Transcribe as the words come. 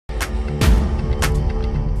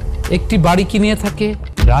একটি বাড়ি কিনে থাকে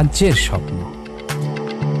রাজ্যের স্বপ্ন।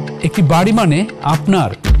 একটি বাড়ি মানে আপনার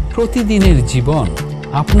প্রতিদিনের জীবন,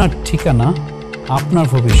 আপনার ঠিকানা, আপনার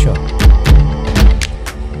ভবিষ্যৎ।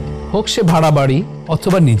 হোক সে ভাড়া বাড়ি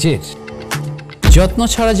অথবা নিজের। যত্ন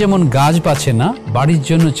ছাড়া যেমন গাছ বাঁচে না, বাড়ির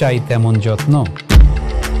জন্য চাই তেমন যত্ন।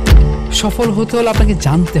 সফল হতে হলে আপনাকে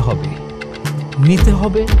জানতে হবে, নিতে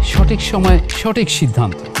হবে সঠিক সময়ে সঠিক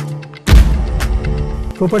সিদ্ধান্ত।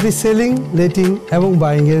 প্রপার্টি সেলিং, লেটিং এবং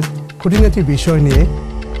বাইংয়ের খুঁটিনাটি বিষয় নিয়ে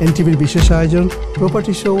এনটিভির বিশেষ আয়োজন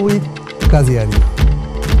property show with Kazi Arif.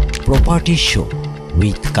 Property show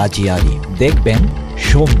with কাজী আরিফ দেখবেন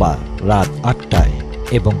সোমবার রাত ৮টায়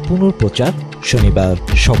এবং পুনঃপ্রচার শনিবার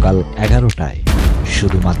সকাল ১১টায়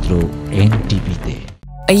শুধুমাত্র এনটিভিতে।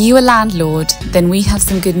 Are you a landlord? Then we have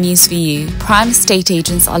some good news for you. Prime estate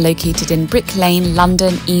agents are located in Brick Lane,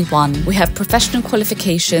 London E1. We have professional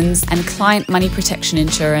qualifications and client money protection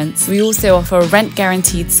insurance. We also offer a rent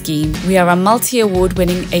guaranteed scheme. We are a multi-award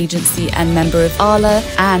winning agency and member of ALA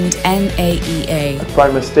and NAEA.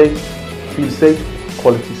 Prime estate, feel safe,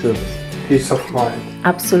 quality service. Peace of mind.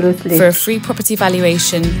 Absolutely. For a free property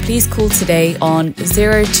valuation, please call today on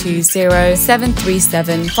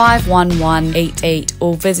 020-737-51188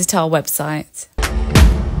 or visit our website.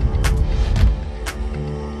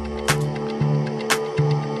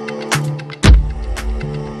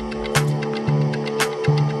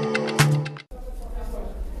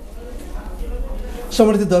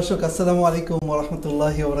 সম্মানিত দর্শক, আসসালামু আলাইকুম ওয়া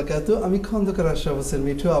রাহমাতুল্লাহি ওয়া বারাকাতুহু। আমি খন্দকার আশরাফ হোসেন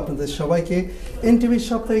মিঠু আপনাদের সবাইকে এনটিভির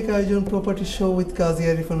সাপ্তাহিক আয়োজন প্রপার্টি শো উইথ কাজী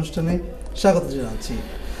আরিফ অনুষ্ঠানে স্বাগত জানাচ্ছি।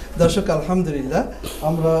 দর্শক, আলহামদুলিল্লাহ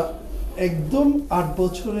আমরা একদম ৮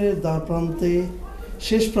 বছরের দ্বারপ্রান্তে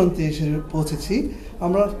শেষ প্রান্তে এসে পৌঁছেছি।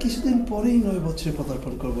 আমরা কিছুদিন পরেই ৯ বছরে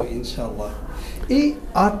পদার্পণ করব ইনশাআল্লাহ। এই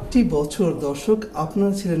 ৮টি বছর দর্শক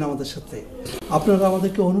আপনারা ছিলেন আমাদের সাথে, আপনারা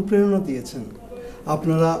আমাদেরকে অনুপ্রেরণা দিয়েছেন,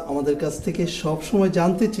 আপনারা আমাদের কাছ থেকে সব সময়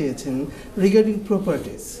জানতে চেয়েছেন রিগার্ডিং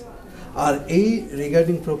প্রপার্টিজ। আর এই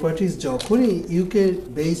রিগার্ডিং প্রপার্টিজ যখনই ইউকে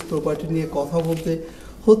বেসড প্রপার্টি নিয়ে কথা বলতে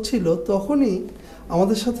হচ্ছিল, তখনই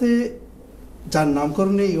আমাদের সাথে, যার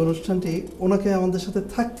নামকরণে এই অনুষ্ঠানটি, ওনাকে আমাদের সাথে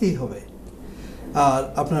থাকতেই হবে। আর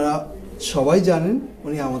আপনারা সবাই জানেন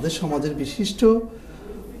উনি আমাদের সমাজের বিশিষ্ট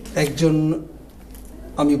একজন,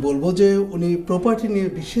 আমি বলবো যে উনি প্রপার্টি নিয়ে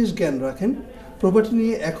বিশেষ জ্ঞান রাখেন, প্রপার্টি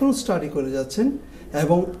নিয়ে এখনও স্টাডি করে যাচ্ছেন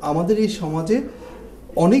এবং আমাদের এই সমাজে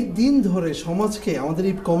অনেক দিন ধরে সমাজকে, আমাদের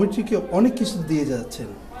এই কমিউনিটিকে অনেক কিছু দিয়ে যাচ্ছেন।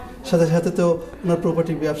 সাথে সাথে তো ওনার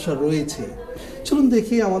প্রপার্টি ব্যবসা রয়েছে। চলুন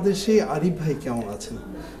দেখি আমাদের সেই আরিফ ভাই কেমন আছেন।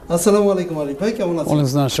 আসসালামু আলাইকুম আরিফ ভাই, কেমন আছেন? ওয়ালাইকুম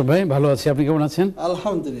আসসালাম আশরাফ ভাই, ভালো আছি, আপনি কেমন আছেন?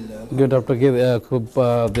 আলহামদুলিল্লাহ গুড। আপনাকে খুব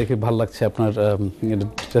দেখে ভালো লাগছে, আপনার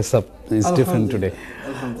dress up is different today.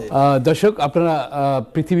 দর্শক, আপনারা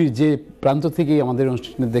পৃথিবীর যে প্রান্ত থেকেই আমাদের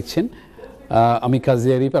অনুষ্ঠানে দেখছেন, আমি কাজী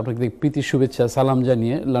আরিফ আপনাকে প্রীতি শুভেচ্ছা সালাম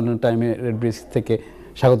জানিয়ে লন্ডন টাইমে রেড ব্রিজ থেকে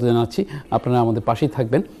স্বাগত জানাচ্ছি। আপনারা আমাদের পাশেই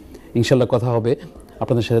থাকবেন, ইনশাল্লাহ কথা হবে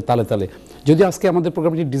আপনাদের সাথে তালে তালে। যদি আজকে আমাদের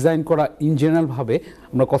প্রোগ্রামটি ডিজাইন করা ইন জেনারেলভাবে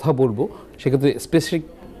আমরা কথা বলবো, সেক্ষেত্রে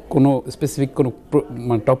স্পেসিফিক কোনো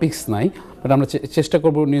মানে টপিকস নাই, বাট আমরা চেষ্টা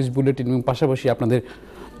করব নিউজ বুলেটিন এবং পাশাপাশি আপনাদের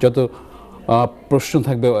যত প্রশ্ন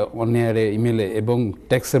থাকবে অনলাইনে, ইমেলে এবং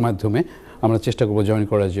টেক্সটের মাধ্যমে আমরা চেষ্টা করবো জয়েন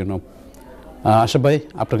করার জন্য। আশরাফ ভাই,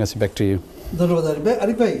 আপনার কাছে ব্যাক টু ইউ। ধন্যবাদ আরিফ ভাই।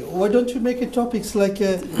 আরিফ ভাই, why don't you make a topics like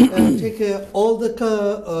take all the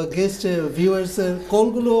guest viewers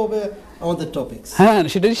কলগুলো হবে আমাদের টপিকস। হ্যাঁ,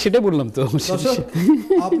 সেটাই বললাম তো।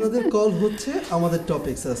 আপনাদের কল হচ্ছে আমাদের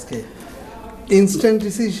টপিকস আজকে। ইনস্ট্যান্ট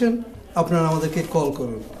ডিসিশন, আপনারা আমাদেরকে কল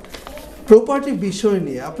করুন প্রপার্টি বিষয়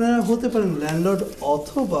নিয়ে। আপনারা হতে পারেন ল্যান্ডলর্ড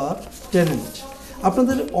অথবা টেনেন্ট।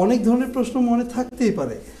 আপনাদের অনেক ধরনের প্রশ্ন মনে থাকতেই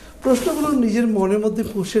পারে। প্রশ্নগুলো নিজের মনের মধ্যে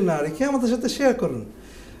পুষে না রেখে আমাদের সাথে শেয়ার করুন।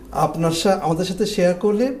 আমাদের সাথে শেয়ার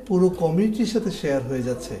করলে পুরো কমিউনিটির সাথে শেয়ার হয়ে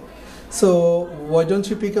যাচ্ছে। So why don't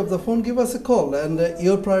you pick up the phone, give us a call, and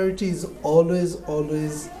your priority is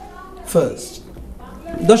always first.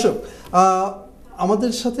 দর্শক,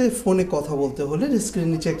 আমাদের সাথে ফোনে কথা বলতে হলে স্ক্রিন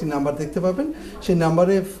নিচে একটি নাম্বার দেখতে পাবেন, সেই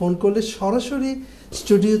নাম্বারে ফোন করলে সরাসরি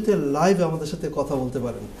স্টুডিওতে লাইভ আমাদের সাথে কথা বলতে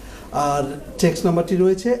পারেন। আর টেক্সট নাম্বারটি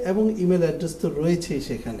রয়েছে এবং ইমেল অ্যাড্রেস তো রয়েছেই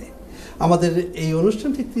সেখানে। আমাদের এই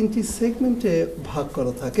অনুষ্ঠানটি 3টি সেগমেন্টে ভাগ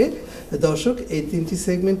করা থাকে। দর্শক, এই 3টি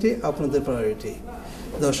সেগমেন্টে আপনাদের প্রায়োরিটি।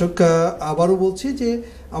 দর্শক, আবারও বলছি যে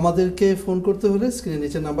আমাদেরকে ফোন করতে হলে স্ক্রিনের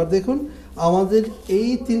নিচে নাম্বার দেখুন। আমাদের এই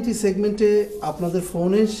 3টি সেগমেন্টে আপনাদের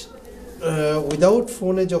ফোনে, উইদাউট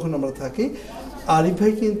ফোনে যখন আমরা থাকি, আরিফ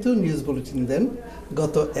ভাই কিন্তু নিউজ বুলেটিন দেন।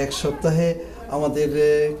 গত এক সপ্তাহে আমাদের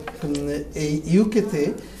এই ইউকেতে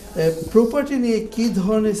প্রপার্টি নিয়ে কী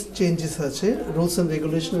ধরনের চেঞ্জেস আছে, রুলস অ্যান্ড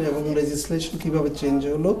রেগুলেশন এবং লেজিসলেশন কীভাবে চেঞ্জ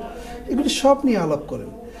হলো, এগুলি সব নিয়ে আলাপ করেন।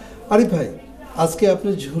 আরিফ ভাই, আজকে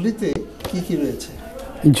আপনার ঝুলিতে কি কি রয়েছে?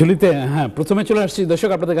 ঝুলিতে হ্যাঁ প্রথমে চলে আসছি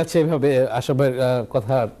দর্শক আপনাদের কাছে এভাবে আশা ভাইয়ের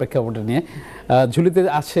কথার প্রেক্ষাপটে নিয়ে। ঝুলিতে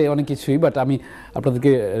আছে অনেক কিছুই, বাট আমি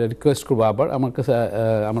আপনাদেরকে রিকোয়েস্ট করবো আবার আমার কাছে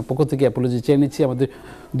আমার পক্ষ থেকে অ্যাপোলজি চেয়ে নিচ্ছি। আমাদের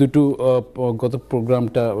দুটো গত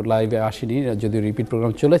প্রোগ্রামটা লাইভে আসেনি, যদিও রিপিট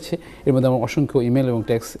প্রোগ্রাম চলেছে, এর মধ্যে আমার অসংখ্য ইমেল এবং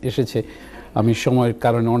টেক্সট এসেছে, আমি সময়ের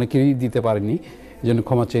কারণে অনেকেরই দিতে পারিনি, এই জন্য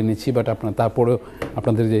ক্ষমা চেয়ে নিচ্ছি। বাট আপনার তারপরেও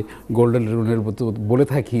আপনাদের যে গোল্ডেন রুলের মতো বলে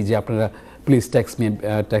থাকি যে আপনারা প্লিজ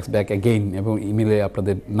ট্যাক্স ব্যাক অ্যাগেইন এবং ইমেলে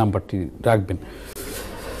আপনাদের নাম্বারটি রাখবেন।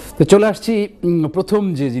 তো চলে আসছি প্রথম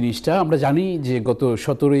যে জিনিসটা, আমরা জানি যে গত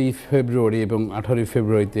 17ই ফেব্রুয়ারি এবং 18ই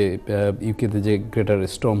ফেব্রুয়ারিতে ইউকেতে যে গ্রেটার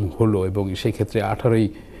স্টর্ম হলো এবং সেই ক্ষেত্রে 18ই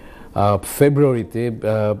ফেব্রুয়ারিতে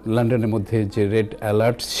লন্ডনের মধ্যে যে রেড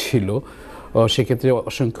অ্যালার্ট ছিল সেক্ষেত্রে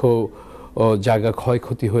অসংখ্য জায়গা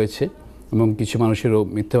ক্ষয়ক্ষতি হয়েছে এবং কিছু মানুষেরও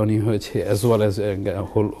মৃত্যুহানি হয়েছে as well as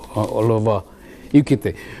all over ইউকেতে।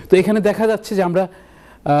 তো এখানে দেখা যাচ্ছে যে আমরা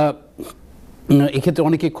এক্ষেত্রে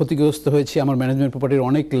অনেকে ক্ষতিগ্রস্ত হয়েছে। আমার ম্যানেজমেন্ট প্রপার্টির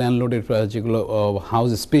অনেক ল্যান্ডলর্ডের যেগুলো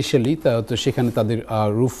হাউস স্পেশালি, তো সেখানে তাদের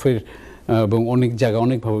রুফের এবং অনেক জায়গা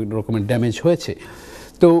অনেক রকমের ড্যামেজ হয়েছে।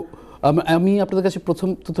 তো আমি আপনাদের কাছে প্রথম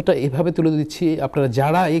তথ্যটা এভাবে তুলে দিচ্ছি, আপনারা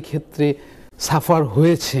যারা এই ক্ষেত্রে সাফার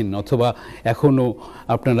হয়েছেন অথবা এখনও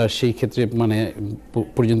আপনারা সেই ক্ষেত্রে মানে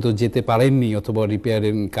পর্যন্ত যেতে পারেননি অথবা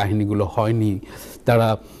রিপেয়ারিং কাহিনীগুলো হয়নি, তারা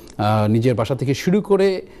নিজের বাসা থেকে শুরু করে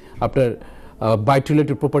আপনার বাইট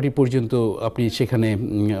রিলেটেড প্রপার্টি পর্যন্ত আপনি সেখানে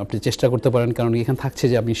আপনি চেষ্টা করতে পারেন, কারণ এখানে থাকছে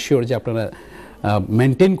যে আপনি শিওর যে আপনারা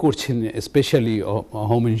মেনটেন করছেন, স্পেশালি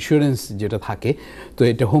হোম ইন্স্যুরেন্স যেটা থাকে। তো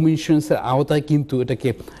এটা হোম ইন্স্যুরেন্সের আওতায় কিন্তু এটাকে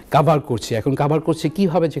কাভার করছে। এখন কাভার করছে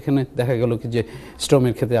কীভাবে, যেখানে দেখা গেল কি যে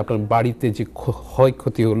স্টর্মের ক্ষেত্রে আপনার বাড়িতে যে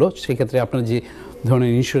ক্ষয়ক্ষতি হলো সেক্ষেত্রে আপনার যে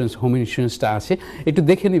ধরনের ইন্স্যুরেন্স হোম ইন্স্যুরেন্সটা আছে একটু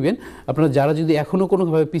দেখে নেবেন। আপনারা যারা যদি এখনও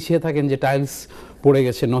কোনোভাবে পিছিয়ে থাকেন, যে টাইলস পড়ে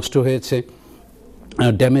গেছে, নষ্ট হয়েছে,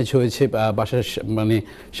 ড্যামেজ হয়েছে, বাসার মানে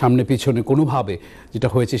সামনে পিছনে কোনোভাবে যেটা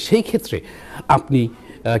হয়েছে, সেই ক্ষেত্রে আপনি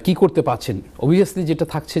কি করতে পারছেন। অবভিয়াসলি যেটা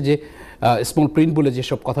থাকছে যে স্মল প্রিন্ট বলে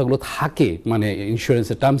যেসব কথাগুলো থাকে মানে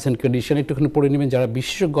ইন্স্যুরেন্সের টার্মস অ্যান্ড কন্ডিশন একটুখানি পড়ে নেবেন। যারা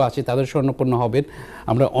বিশেষজ্ঞ আছে তাদের শরণাপন্ন হবেন।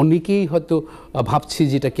 আমরা অনেকেই হয়তো ভাবছি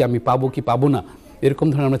যেটা কি আমি পাবো কি পাবো না, এরকম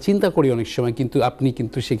ধরনের আমরা চিন্তা করি অনেক সময়, কিন্তু আপনি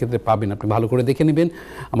কিন্তু সেক্ষেত্রে পাবেন। আপনি ভালো করে দেখে নেবেন।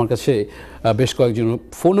 আমার কাছে বেশ কয়েকজন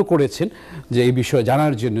ফোনও করেছেন যে এই বিষয়ে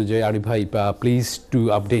জানার জন্য যে আরিফ ভাই please to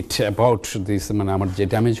update about this, মানে আমার যে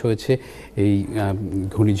ড্যামেজ হয়েছে এই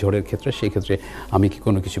ঘূর্ণিঝড়ের ক্ষেত্রে, সেই ক্ষেত্রে আমি কি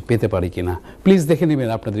কোনো কিছু পেতে পারি কি না। প্লিজ দেখে নেবেন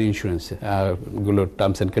আপনাদের ইন্স্যুরেন্স গুলোর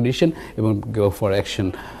টার্মস অ্যান্ড কন্ডিশন এবং go for action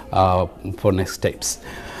for next steps.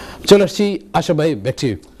 চলে আসছি আশা ভাই, ব্যাক টু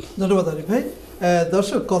ইউ। ধন্যবাদ আরিফ ভাই।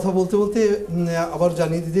 দর্শক, কথা বলতে বলতে আবার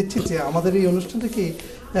জানিয়ে দিচ্ছি যে আমাদের এই অনুষ্ঠানটা কি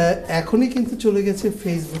এখনই কিন্তু চলে গেছে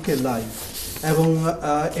ফেসবুকে লাইভ এবং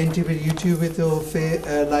এনটিভির ইউটিউবেতেও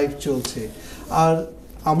লাইভ চলছে। আর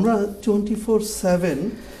আমরা 24/7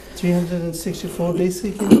 364 ডেজে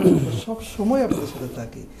কিন্তু সব সময় আপনাদের সাথে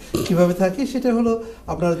থাকি। কীভাবে থাকি সেটা হলো,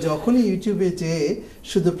 আপনারা যখনই ইউটিউবে যেয়ে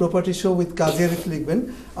শুধু প্রপার্টি শো উইথ কাজী আরিফ লিখবেন,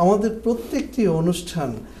 আমাদের প্রত্যেকটি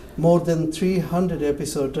অনুষ্ঠান মোর দেন 300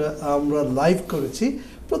 এপিসোড আমরা লাইভ করেছি।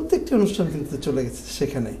 প্রত্যেকটি অনুষ্ঠান কিন্তু চলে গেছে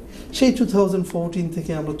সেখানে। সেই 2014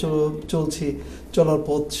 থেকে আমরা চলছি, চলার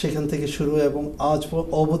পথ সেখান থেকে শুরু এবং আজ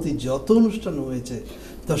অবধি যত অনুষ্ঠান হয়েছে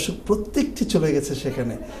দর্শক প্রত্যেকটি চলে গেছে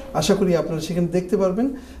সেখানে। আশা করি আপনারা সেখানে দেখতে পারবেন।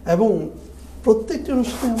 এবং প্রত্যেকটি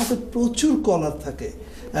অনুষ্ঠানে আমাদের প্রচুর কলার থাকে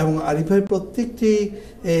এবং আরিফ ভাই প্রত্যেকটি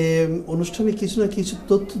অনুষ্ঠানে কিছু না কিছু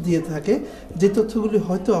তথ্য দিয়ে থাকে, যে তথ্যগুলি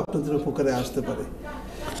হয়তো আপনাদের উপকারে আসতে পারে।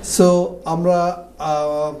 সো আমরা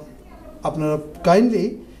আপনারা কাইন্ডলি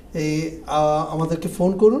আমাদেরকে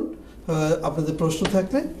ফোন করুন আপনাদের প্রশ্ন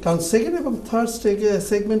থাকলে, কারণ সেকেন্ড এবং থার্ড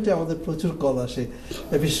সেগমেন্টে আমাদের প্রচুর কল আসে,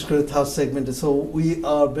 বিশেষ করে থার্ড সেগমেন্টে। So we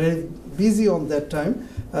are very busy on that time.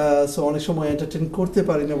 So অনেক সময় এন্টারটেন করতে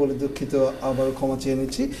পারি না বলে দুঃখিত, আবার ক্ষমা চেয়ে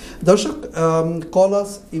নিচ্ছি। দর্শক, call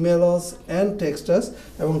us, email us and text আস,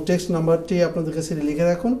 এবং টেক্সট নাম্বারটি আপনাদের কাছে লিখে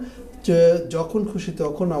রাখুন। যখন খুশি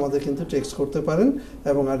তখন আমাদের কিন্তু টেক্সট করতে পারেন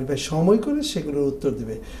এবং আরিফ ভাই সময় করে সেগুলোর উত্তর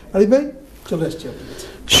দেবে। আরিফ ভাই, চলে আসছি আপনার কাছে।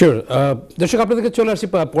 শিওর। দর্শক, আপনাদেরকে চলে আসছি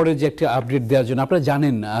পরে যে একটা আপডেট দেওয়ার জন্য। আপনারা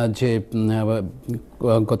জানেন যে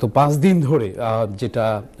গত 5 দিন ধরে যেটা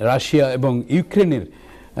রাশিয়া এবং ইউক্রেনের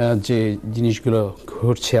যে জিনিসগুলো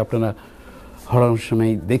ঘটছে, আপনারা হরানোর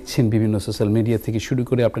সময় দেখছেন বিভিন্ন সোশ্যাল মিডিয়া থেকে শুরু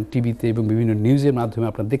করে আপনার টিভিতে এবং বিভিন্ন নিউজের মাধ্যমে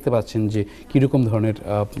আপনারা দেখতে পাচ্ছেন যে কীরকম ধরনের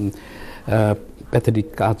প্যাথেটিক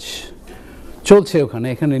কাজ চলছে ওখানে।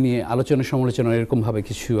 এখানে নিয়ে আলোচনা সমালোচনা এরকমভাবে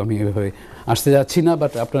কিছু আমি এভাবে আসতে যাচ্ছি না,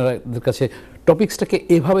 বাট আপনাদের কাছে টপিক্সটাকে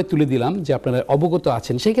এভাবে তুলে দিলাম যে আপনারা অবগত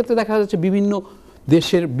আছেন। সেই ক্ষেত্রে দেখা যাচ্ছে বিভিন্ন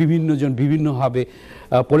দেশের বিভিন্নজন বিভিন্নভাবে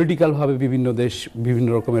পলিটিক্যালভাবে বিভিন্ন দেশ বিভিন্ন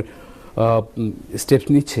রকমের স্টেপস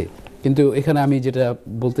নিচ্ছে, কিন্তু এখানে আমি যেটা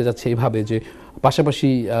বলতে চাচ্ছি এইভাবে যে পাশাপাশি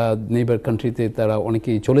নেইবার কান্ট্রিতে তারা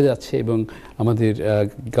অনেকেই চলে যাচ্ছে এবং আমাদের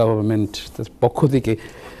গভর্নমেন্ট পক্ষ থেকে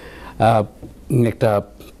একটা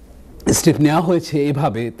স্টেপ নেওয়া হয়েছে।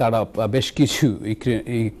 এভাবে তারা বেশ কিছু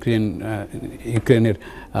ইউক্রেনের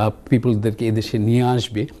পিপলদেরকে এদেশে নিয়ে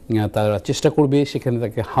আসবে, তারা চেষ্টা করবে সেখানে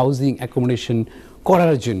তাকে হাউজিং অ্যাকোমোডেশন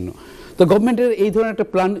করার জন্য। তো গভর্নমেন্টের এই ধরনের একটা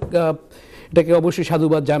প্ল্যান, এটাকে অবশ্যই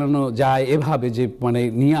সাধুবাদ জানানো যায় এভাবে যে মানে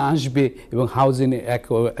নিয়ে আসবে এবং হাউজিং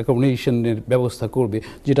অ্যাকোমোডেশনের ব্যবস্থা করবে,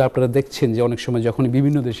 যেটা আপনারা দেখছেন যে অনেক সময় যখন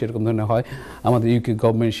বিভিন্ন দেশে এরকম ধরনের হয়, আমাদের ইউকে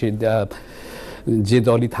গভর্নমেন্ট সে যে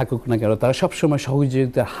দলই থাকুক না কেন তারা সবসময়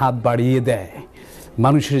সহযোগিতার হাত বাড়িয়ে দেয়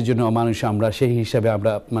মানুষের জন্য। মানুষ আমরা সেই হিসাবে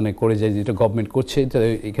আমরা মানে করে যাই, যেটা গভর্নমেন্ট করছে।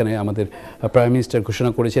 এখানে আমাদের প্রাইম মিনিস্টার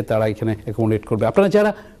ঘোষণা করেছে তারা এখানে অ্যাকোমোডেট করবে। আপনারা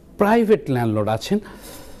যারা প্রাইভেট ল্যান্ডলর্ড আছেন,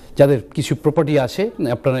 যাদের কিছু প্রপার্টি আছে,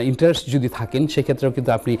 আপনারা ইন্টারেস্ট যদি থাকেন সেক্ষেত্রেও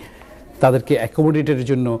কিন্তু আপনি তাদেরকে অ্যাকোমোডেটের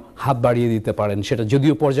জন্য হাত বাড়িয়ে দিতে পারেন। সেটা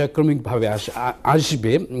যদিও পর্যায়ক্রমিকভাবে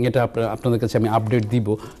আসবে, এটা আপনাদের কাছে আমি আপডেট দিব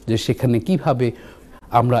যে সেখানে কিভাবে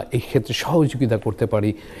আমরা এই ক্ষেত্রে সহযোগিতা করতে পারি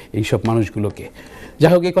এইসব মানুষগুলোকে।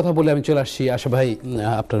 যাই হোক, এই কথা বলে আমি চলে আসছি আশা ভাই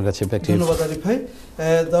আপনার কাছে। ধন্যবাদ আরিফ ভাই।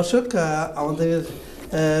 দর্শক, আমাদের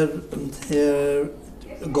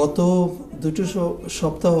গত দুটো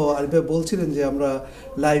সপ্তাহ আরিফ ভাই বলছিলেন যে আমরা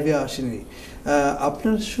লাইভে আসিনি।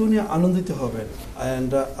 আপনার শুনে আনন্দিত হবেন,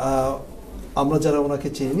 অ্যান্ড আমরা যারা ওনাকে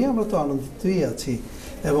চিনি আমরা তো আনন্দিতই আছি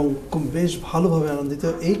এবং খুব বেশ ভালোভাবে আনন্দিত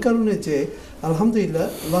এই কারণে যে আলহামদুলিল্লাহ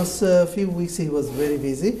last few weeks he was very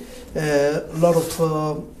busy, lot of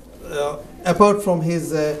apart from his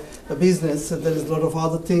business there is a lot of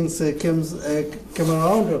other things came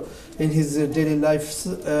around in his daily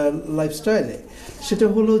lifestyle. সেটা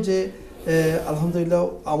হলো যে আলহামদুলিল্লাহ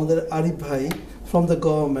আমাদের আরিফ ভাই from the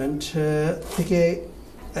government থেকে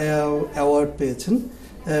অ্যাওয়ার্ড পেয়েছেন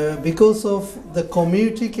because of the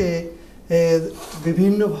community কে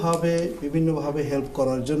বিভিন্নভাবে help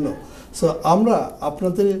করার জন্য। সো আমরা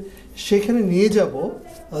আপনাদের সেখানে নিয়ে যাব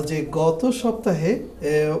যে গত সপ্তাহে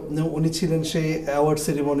উনি ছিলেন সেই অ্যাওয়ার্ড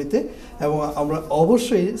সেরিমনিতে, এবং আমরা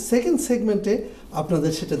অবশ্যই সেকেন্ড সেগমেন্টে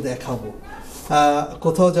আপনাদের সেটা দেখাবো।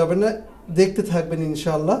 কোথাও যাবেন না, দেখতে থাকবেন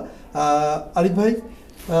ইনশাআল্লাহ। আরিফ ভাই,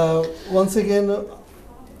 once again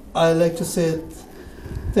I like to say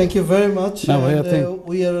thank you very much.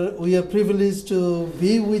 We are privileged to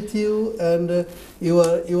be with you, and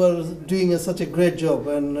you are doing such a great job,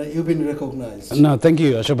 and you've been recognized. No, thank you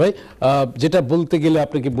আশা ভাই। যেটা বলতে গেলে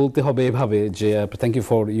আপনাকে বলতে হবে এভাবে যে thank you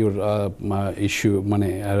for your issue মানে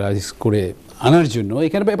রাইজ করে আনার জন্য।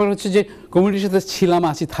 এখানে ব্যাপার হচ্ছে যে কমিউনিটির সাথে ছিলাম,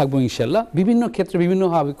 আছি, থাকবো ইনশাল্লাহ। বিভিন্ন ক্ষেত্রে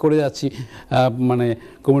বিভিন্নভাবে করে যাচ্ছি মানে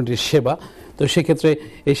কমিউনিটির সেবা। তো সেক্ষেত্রে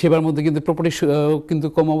এই সেবার মধ্যে কিন্তু প্রপার্টি কিন্তু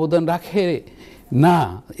কম অবদান রাখে না।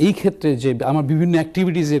 এই ক্ষেত্রে যে আমার বিভিন্ন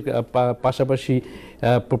অ্যাক্টিভিটিসের পাশাপাশি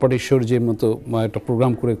প্রপার্টি শোর যে মতো একটা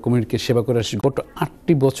প্রোগ্রাম করে কমিউনিটিকে সেবা করে আসছি গত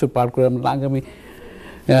 8টি বছর পার করে আমরা আগামী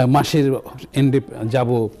মাসের এন্ডে যাব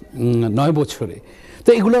 9 বছরে। তো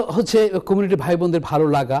এগুলো হচ্ছে কমিউনিটি ভাই বোনদের ভালো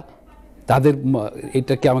লাগা, তাদের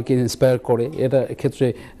এটাকে আমাকে ইন্সপায়ার করে। এটা ক্ষেত্রে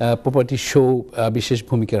প্রপার্টি শো বিশেষ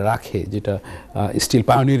ভূমিকা রাখে, যেটা স্টিল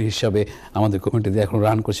পায়োনিয়ার হিসাবে আমাদের কমিউনিটিতে এখন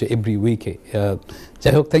রান করছে এভরি উইকে।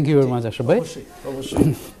 যাই হোক, thank you very much Ashraf ভাই।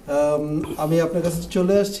 অবশ্যই আমি আপনার কাছে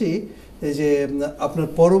চলে আসছি এই যে আপনার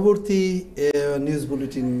পরবর্তী নিউজ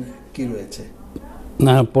বুলেটিন কি রয়েছে।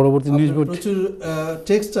 না, পরবর্তী নিউজ বুলেটিন প্রচুর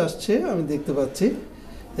টেক্সট আসছে আমি দেখতে পাচ্ছি।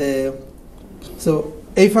 সো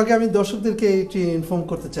এই ফাঁকে আমি দর্শকদেরকে একটি ইনফর্ম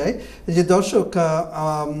করতে চাই যে দর্শক,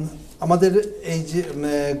 আমাদের এই যে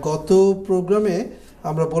গত প্রোগ্রামে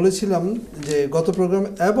আমরা বলেছিলাম যে গত প্রোগ্রাম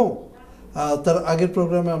এবং তার আগের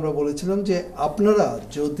প্রোগ্রামে আমরা বলেছিলাম যে আপনারা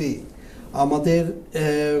যদি আমাদের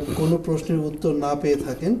কোনো প্রশ্নের উত্তর না পেয়ে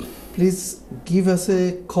থাকেন, please give us A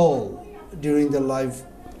call during the live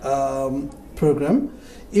program.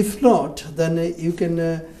 If not, then you can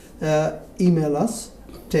email us,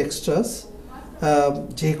 text us,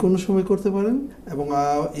 যে কোনো সময় করতে পারেন। এবং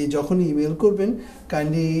যখনই ইমেল করবেন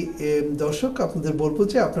কাইন্ডলি দর্শক আপনাদের বলবো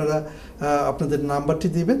যে আপনারা আপনাদের নাম্বারটি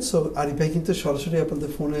দিবেন। সো আরিফ ভাই কিন্তু সরাসরি আপনাদের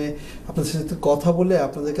ফোনে আপনাদের সাথে কথা বলে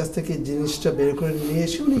আপনাদের কাছ থেকে জিনিসটা বের করে নিয়ে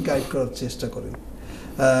এসে উনি গাইড করার চেষ্টা করেন।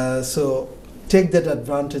 So take that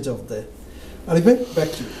advantage of the Arif ভাই, ব্যাক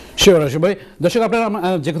টু ইউ। শিওর আশু ভাই। দর্শক, আপনারা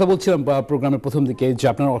যে কথা বলছিলাম প্রোগ্রামের প্রথম দিকে যে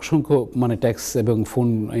আপনারা অসংখ্য মানে ট্যাক্স এবং ফোন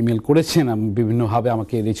ইমেল করেছেন বিভিন্নভাবে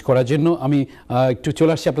আমাকে রিচ করার জন্য। আমি একটু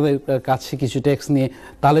চলে আসছি আপনাদের কাছে কিছু ট্যাক্স নিয়ে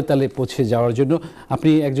তালে তালে পৌঁছে যাওয়ার জন্য।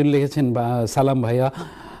 আপনি একজন লিখেছেন সালাম ভাইয়া,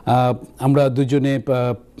 আমরা দুজনে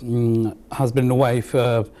husband wife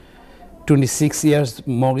 26 years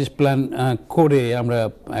mortgage plan করে আমরা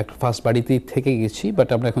একটা ফার্স্ট বাড়িতেই থেকে গেছি, বাট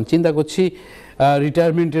আমরা এখন চিন্তা করছি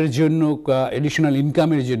রিটায়ারমেন্টের জন্য এডিশনাল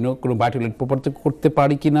ইনকামের জন্য কোনো বাই-টু-লেট প্রপার্টি করতে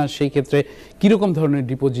পারি কিনা, সেই ক্ষেত্রে কীরকম ধরনের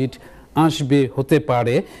ডিপোজিট আসবে হতে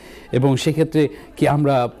পারে, এবং সেক্ষেত্রে কি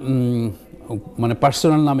আমরা মানে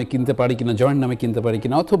পার্সোনাল নামে কিনতে পারি কিনা, জয়েন্ট নামে কিনতে পারি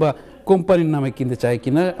কিনা, অথবা কোম্পানির নামে কিনতে চাই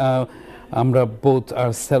কিনা। আমরা বোথ আর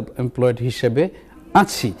সেলফ এমপ্লয়েড হিসেবে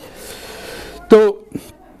আছি। তো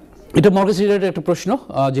এটা মর্গেজ রিলেটেড একটা প্রশ্ন,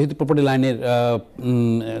 যেহেতু প্রপার্টি লাইনের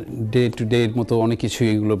ডে টু ডে এর মতো অনেক কিছু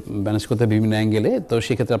এগুলো ম্যানেজ করতে হয় বিভিন্ন অ্যাঙ্গেলে। তো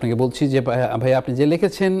সেক্ষেত্রে আপনাকে বলছি যে ভাই আপনি যে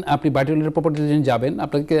লিখেছেন আপনি বাই-টু-লেট প্রপার্টির জন্য যাবেন,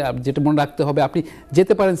 আপনাকে যেটা মনে রাখতে হবে আপনি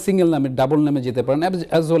যেতে পারেন সিঙ্গেল নামে, ডাবল নামে যেতে পারেন,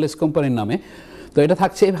 অ্যাজ ওয়েল এজ কোম্পানির নামে। তো এটা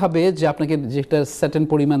থাকছে এভাবে যে আপনাকে যেটা সার্টেন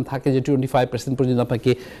পরিমাণ থাকে যে 25% পর্যন্ত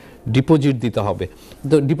আপনাকে ডিপোজিট দিতে হবে।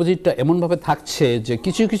 তো ডিপোজিটটা এমনভাবে থাকছে যে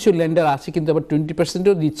কিছু কিছু লেন্ডার আছে কিন্তু আবার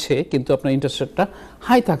 20%ও দিচ্ছে, কিন্তু আপনার ইন্টারেস্ট রেটটা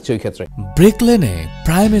হাই থাকছে ওই ক্ষেত্রে। ব্রিক লেনে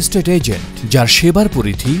প্রাইম এস্টেট এজেন্ট, যার সেবার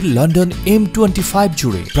পরিধি লন্ডন M25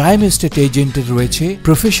 জুড়ে। প্রাইম এস্টেট এজেন্টের রয়েছে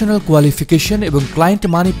প্রফেশনাল কোয়ালিফিকেশন এবং ক্লায়েন্ট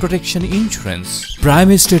মানি protection insurance. Prime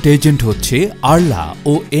estate agent হচ্ছে আরলা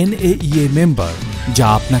ও NAEA মেম্বার, যা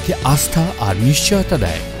আপনাকে আস্থা আর নিশ্চয়তা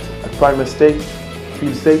দেয়। At Prime Estate,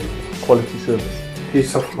 feel safe, quality service.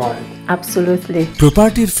 Peace of mind. Absolutely.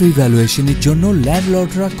 প্রপার্টির ফ্রি ভ্যালুয়েশনের জন্য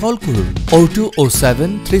ল্যান্ডলর্ডরা কল করুন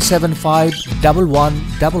 0207 375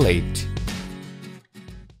 1188।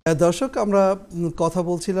 দর্শক, আমরা কথা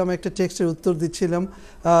বলছিলাম, একটা টেক্সটের উত্তর দিচ্ছিলাম,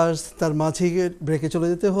 আর তার মাঝেই ব্রেকে চলে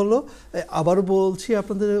যেতে হলো। আবারও বলছি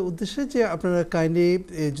আপনাদের উদ্দেশ্যে যে আপনারা কাইন্ডলি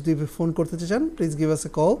যদি ফোন করতে চান please give us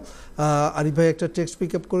A call. Arif ভাই একটা টেক্সট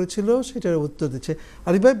পিক আপ করেছিল, সেটার উত্তর দিচ্ছে।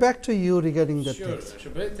 আরিফ ভাই, back to you regarding that text.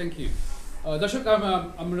 Thank you. দর্শক,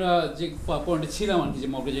 আমরা যে পয়েন্টে ছিলাম আর কি, যে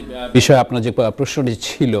মর্গেজের বিষয়ে আপনার যে প্রশ্নটি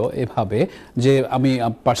ছিল এভাবে যে আমি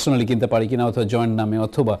পার্সোনালি কিনতে পারি কিনা, অথবা জয়েন্ট নামে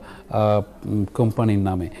অথবা কোম্পানির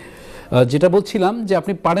নামে। যেটা বলছিলাম যে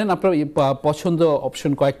আপনি পারেন, আপনার পছন্দ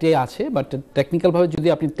অপশন কয়েকটি আছে, বাট টেকনিক্যালভাবে যদি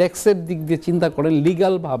আপনি ট্যাক্সের দিক দিয়ে চিন্তা করেন,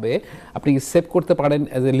 লিগালভাবে আপনি সেভ করতে পারেন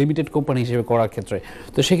অ্যাজ এ লিমিটেড কোম্পানি হিসেবে করার ক্ষেত্রে।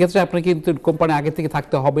 তো সেক্ষেত্রে আপনার কিন্তু কোম্পানি আগে থেকে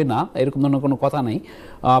থাকতে হবে না, এরকম ধরনের কোনো কথা নেই।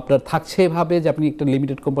 আপনার থাকছে এভাবে যে আপনি একটা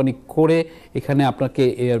লিমিটেড কোম্পানি করে এখানে আপনাকে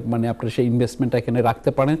মানে আপনার সেই ইনভেস্টমেন্টটা এখানে রাখতে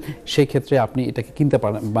পারেন, সেই ক্ষেত্রে আপনি এটাকে কিনতে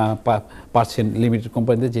পারেন পারছেন লিমিটেড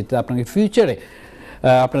কোম্পানিতে, যেটা আপনাকে ফিউচারে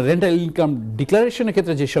আপনার রেন্টাল ইনকাম ডিক্লারেশনের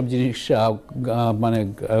ক্ষেত্রে যেসব জিনিস মানে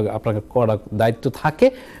আপনাকে করার দায়িত্ব থাকে,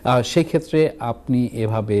 সেই ক্ষেত্রে আপনি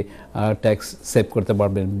এভাবে ট্যাক্স সেভ করতে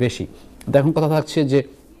পারবেন বেশি। এখন কথা থাকছে যে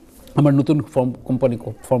আমার নতুন কোম্পানি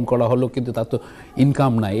ফর্ম করা হলো, কিন্তু তার তো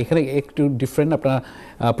ইনকাম নাই। এখানে একটু ডিফারেন্ট, আপনারা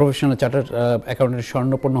প্রফেশনাল চার্টার্ড অ্যাকাউন্টেন্ট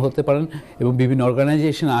স্বর্ণপন্ন হতে পারেন, এবং বিভিন্ন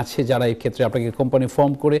অর্গানাইজেশন আছে যারা এই ক্ষেত্রে আপনাকে কোম্পানি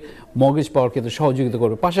ফর্ম করে মর্গেজ পাওয়ার ক্ষেত্রে সহযোগিতা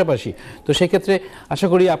করবে পাশাপাশি। তো সেক্ষেত্রে আশা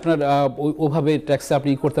করি আপনার ওভাবে ট্যাক্সে আপনি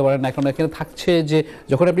করতে পারেন। এখন এখানে থাকছে যে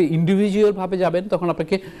যখন আপনি ইন্ডিভিজুয়ালভাবে যাবেন তখন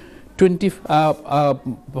আপনাকে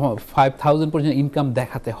 25,000 পর্যন্ত ইনকাম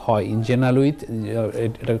দেখাতে হয় ইন জেনারেল উইথ,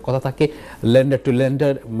 এটা কথা থাকে lander two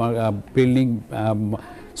lander, building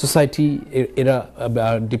society, এরা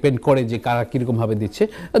ডিপেন্ড করে যে কারা কীরকমভাবে দিচ্ছে।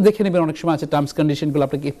 দেখে নেবেন, অনেক সময় আছে টার্মস কন্ডিশনগুলো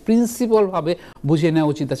আপনাকে প্রিন্সিপালভাবে বুঝিয়ে নেওয়া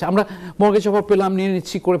উচিত আছে। আমরা মর্গেজ অফার পেলাম, নিয়ে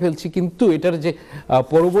নিচ্ছি, করে ফেলছি, কিন্তু এটার যে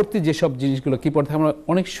পরবর্তী যেসব জিনিসগুলো কী পড়তে আমরা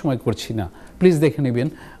অনেক সময় করছি না। প্লিজ দেখে নেবেন,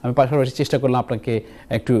 আমি পাশাপাশি চেষ্টা করলাম আপনাকে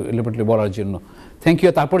একটু এলিমেন্টারি বলার জন্য। Thank you.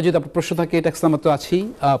 তারপর যদি আপনার প্রশ্ন থাকে, ট্যাক্স নাম্বার তো আছেই,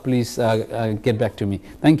 please get back to me.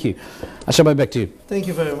 Thank you. আশা ভাই, back to you. Thank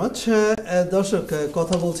you very much. দর্শক,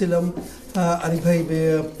 কথা বলছিলাম, আরিফ ভাই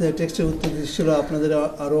টেক্সটের উত্তর দিচ্ছিল, আপনাদের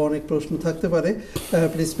আরও অনেক প্রশ্ন থাকতে পারে।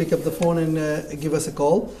 Please pick up the phone and give us A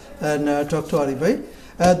call and talk to Arif ভাই।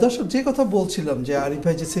 দর্শক, যে কথা বলছিলাম যে আরিফ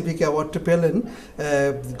ভাই যে সিভিকে অ্যাওয়ার্ডটা পেলেন,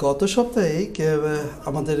 গত সপ্তাহে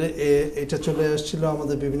আমাদের এটা চলে আসছিল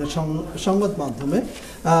আমাদের বিভিন্ন সংবাদ মাধ্যমে,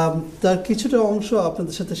 তার কিছুটা অংশ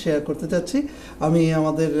আপনাদের সাথে শেয়ার করতে চাচ্ছি। আমি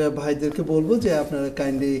আমাদের ভাইদেরকে বলবো যে আপনারা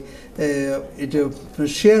কাইন্ডলি এটা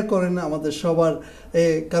শেয়ার করেন আমাদের সবার,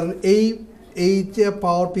 কারণ এই যে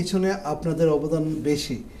পাওয়ার পিছনে আপনাদের অবদান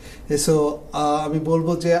বেশি। সো আমি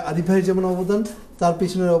বলবো যে আরিফ ভাইয়ের যেমন অবদান, তার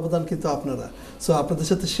পিছনের অবদান কিন্তু আপনারা। সো আপনাদের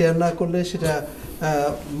সাথে শেয়ার না করলে সেটা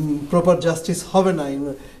প্রপার জাস্টিস হবে না, in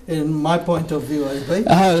my point of view. Arif ভাই,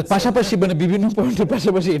 পাশাপাশি মানে বিভিন্ন পয়েন্টের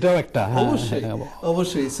পাশাপাশি এটাও একটা,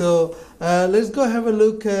 অবশ্যই। So let's go have a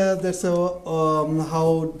look that's how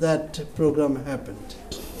that programme happened.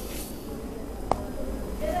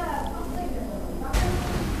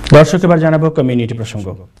 দর্শক, এবার জানাবো কমিউনিটি প্রসঙ্গ।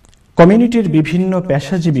 কমিউনিটির বিভিন্ন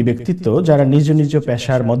পেশাজীবী ব্যক্তিত্ব যারা নিজ নিজ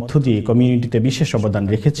পেশার মধ্য দিয়ে কমিউনিটিতে বিশেষ অবদান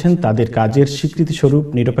রেখেছেন তাদের কাজের স্বীকৃতিস্বরূপ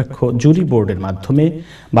নিরপেক্ষ জুরি বোর্ডের মাধ্যমে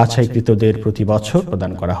বাছাইকৃতদের প্রতি বছর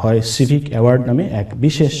প্রদান করা হয় সিভিক অ্যাওয়ার্ড নামে এক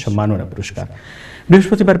বিশেষ সম্মাননা পুরস্কার।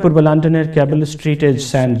 বৃহস্পতিবার পূর্ব লন্ডনের ক্যাবেল স্ট্রিটের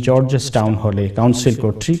সেন্ট জর্জেস টাউন হলে কাউন্সিল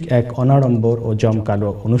কর্তৃক এক অনাড়ম্বর ও জমকালো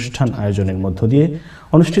অনুষ্ঠান আয়োজনের মধ্য দিয়ে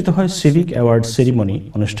অনুষ্ঠিত হয় সিভিক অ্যাওয়ার্ড সেরিমনি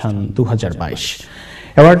অনুষ্ঠান 2022।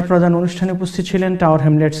 অ্যাওয়ার্ড প্রদান অনুষ্ঠানে উপস্থিত ছিলেন টাওয়ার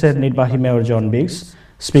হ্যামলেটসের নির্বাহী mayor John Biggs,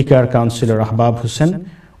 speaker councillor Ahbab Hossain,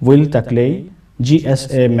 will তাকলেই,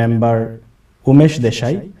 GSA member Umesh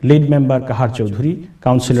Desai, lead member কাহার চৌধুরী,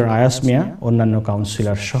 কাউন্সিলর আয়াস মিয়া, অন্যান্য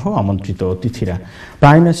কাউন্সিলর সহ আমন্ত্রিত অতিথিরা।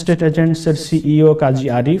 প্রাইম এস্টেট এজেন্টসের সিইও কাজী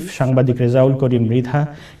আরিফ, সাংবাদিক রেজাউল করিম মৃধা,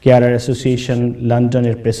 কেয়ারার অ্যাসোসিয়েশন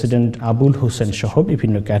লন্ডনের প্রেসিডেন্ট আবুল হোসেন সহ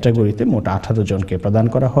বিভিন্ন ক্যাটাগরিতে মোট 18 জনকে প্রদান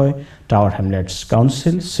করা হয় tower Hamlets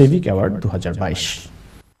council civic award 2022।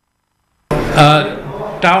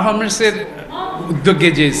 Tower হ্যামলেটসের উদ্যোগে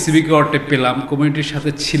যে সিভিক অ্যাওয়ার্ডটা পেলাম, কমিউনিটির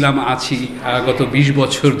সাথে ছিলাম আছি গত 20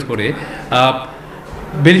 বছর ধরে,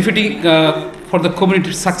 বেনিফিটিং ফর দ্য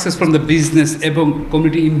কমিউনিটির সাকসেস ফ্রম দ্য বিজনেস এবং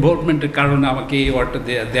কমিউনিটি ইনভলভমেন্টের কারণে আমাকে এই অ্যাওয়ার্ডটা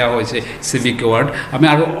দেওয়া হয়েছে সিভিক অ্যাওয়ার্ড। আমি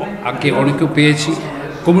আরও আগে অনেকেও পেয়েছি,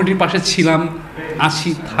 কমিউনিটির পাশে ছিলাম, আছি,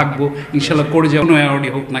 থাকবো, ইনশাল্লাহ করে যাবো। কোনো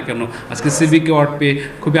অ্যাওয়ার্ডই হোক না কেন, আজকে সিভিক অ্যাওয়ার্ড পেয়ে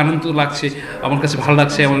খুবই আনন্দ লাগছে, আমার কাছে ভালো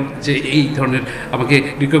লাগছে আমার যে এই ধরনের আমাকে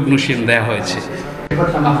রিকগনিশন দেওয়া হয়েছে।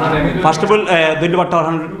 ফার্স্ট অফ অল ধন্যবাদ টাওয়ার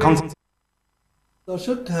কাউন্সিল।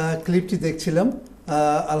 দর্শক, ক্লিপটি দেখছিলাম,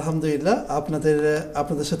 আলহামদুলিল্লাহ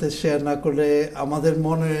আপনাদের সাথে শেয়ার না করলে আমাদের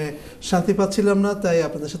মনে শান্তি পাচ্ছিলাম না, তাই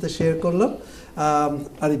আপনাদের সাথে শেয়ার করলাম।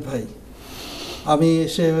 আরিফ ভাই, আমি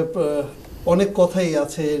অনেক কথাই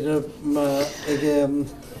আছে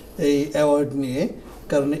এই অ্যাওয়ার্ড নিয়ে,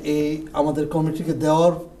 কারণ এই আমাদের কমিটিকে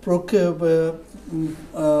দেওয়ার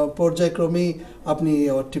পর্যায়ক্রমেই আপনি এই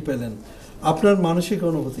অ্যাওয়ার্ডটি পেলেন। আপনার মানসিক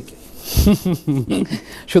অনুভূতি কি?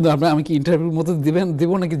 শুধু আমি কি ইন্টারভিউর মতো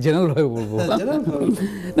দেবো নাকি জেনারেল ভাবে বলবো?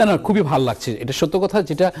 না, খুবই ভালো লাগছে। এটা সত্য কথা,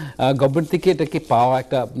 যেটা গভর্নমেন্ট থেকে এটাকে পাওয়া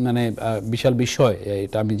একটা মানে বিশাল বিষয়।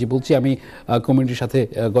 এটা আমি যে বলছি, আমি কমিউনিটির সাথে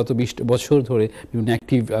গত 20 বছর ধরে বিভিন্ন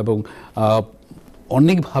অ্যাক্টিভ এবং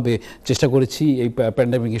অনেকভাবে চেষ্টা করেছি। এই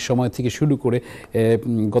প্যান্ডামিকের সময় থেকে শুরু করে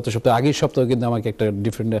গত সপ্তাহে, আগের সপ্তাহে কিন্তু আমাকে একটা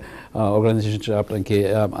ডিফারেন্ট অর্গানাইজেশন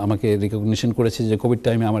আমাকে রিকগনিশন করেছে যে কোভিড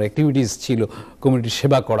টাইমে আমার অ্যাক্টিভিটিস ছিল কমিউনিটির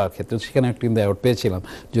সেবা করার ক্ষেত্রে, সেখানে একটা কিন্তু অ্যাওয়ার্ড পেয়েছিলাম।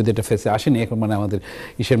 যদি এটা ফেসে আসেনি এখন মানে আমাদের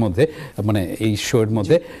ইসের মধ্যে, মানে এই শোয়ের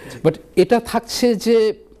মধ্যে, বাট এটা থাকছে যে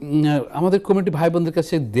আমাদের কমিউনিটি ভাই বোনদের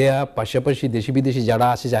কাছে দেয়া, পাশাপাশি দেশি বিদেশি যারা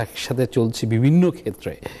আছে, যার সাথে চলছে বিভিন্ন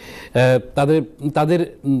ক্ষেত্রে, তাদের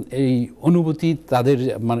এই অনুভূতি, তাদের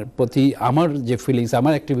মানে প্রতি আমার যে ফিলিংস,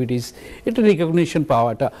 আমার অ্যাক্টিভিটিস, এটা রিকগনিশন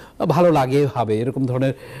পাওয়াটা ভালো লাগে ভাবে। এরকম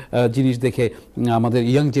ধরনের জিনিস দেখে আমাদের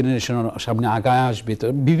ইয়াং জেনারেশন সামনে আগায় আসবে। তো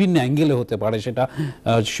বিভিন্ন অ্যাঙ্গেলে হতে পারে, সেটা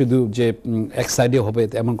শুধু যে এক সাইডে হবে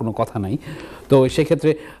এমন কোনো কথা নাই। তো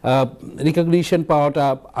সেক্ষেত্রে রিকগনিশন পাওয়াটা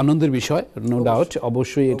আনন্দের বিষয়, নো ডাউট।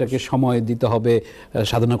 অবশ্যই এটাকে সময় দিতে হবে,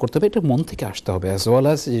 সাধনা করতে হবে, এটা মন থেকে আসতে হবে, অ্যাজ ওয়েল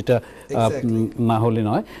অ্যাজ যেটা না হলে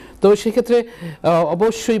নয়। তো সেক্ষেত্রে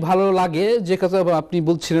অবশ্যই ভালো লাগে। যে কথা আপনি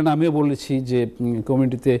বলছিলেন, আমিও বলেছি যে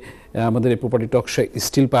কমিউনিটিতে আমাদের এই প্রপার্টি টকশো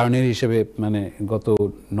স্টিল পায়োনিয়ার হিসেবে মানে গত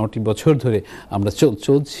 9টি বছর ধরে আমরা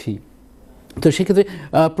চলছি। তো সেক্ষেত্রে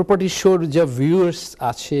প্রপার্টি শোর যা ভিউয়ার্স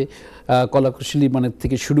আছে, কলাকুশলী মানে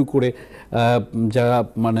থেকে শুরু করে যারা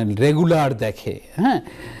মানে রেগুলার দেখে, হ্যাঁ,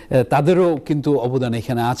 তাদেরও কিন্তু অবদান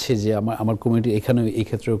এখানে আছে। যে আমার কমিউনিটি এখানেও এই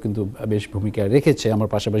ক্ষেত্রেও কিন্তু বেশ ভূমিকা রেখেছে, আমার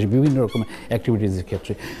পাশাপাশি বিভিন্ন রকমের অ্যাক্টিভিটিসের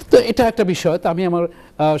ক্ষেত্রে। তো এটা একটা বিষয়। তো আমি আমার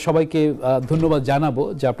সবাইকে ধন্যবাদ জানাবো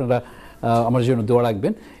যে আপনারা আমার জন্য দোয়া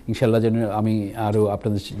রাখবেন, ইনশাল্লাহ যেন আমি আরও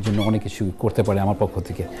আপনাদের জন্য অনেক কিছু করতে পারি আমার পক্ষ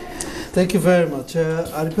থেকে। Thank you very much.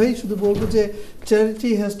 Arif ভাই, শুধু বলবো যে charity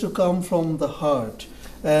has to come from the heart,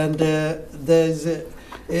 and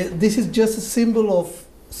this is just a symbol of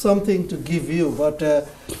something to give you, but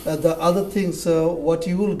the other things, what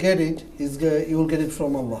you will get it is you will get it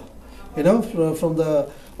from Allah, you know, from the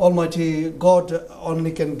Almighty God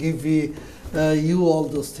only can give you all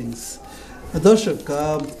those things. দর্শক,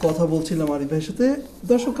 কথা বলছিলাম আরিফ ভাইয়ের সাথে।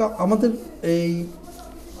 দর্শক, আমাদের এই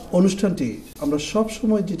অনুষ্ঠানটি আমরা সব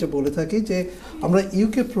সময় যেটা বলে থাকি যে আমরা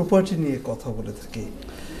ইউকে প্রপার্টি নিয়ে কথা বলে থাকি।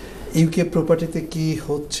 ইউকে প্রপার্টিতে কি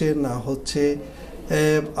হচ্ছে না হচ্ছে,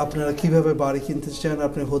 আপনারা কিভাবে বাড়ি কিনতে চান,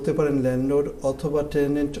 আপনি হতে পারেন ল্যান্ডলর্ড অথবা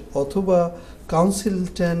টেনেন্ট অথবা কাউন্সিল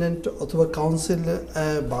টেনেন্ট অথবা কাউন্সিল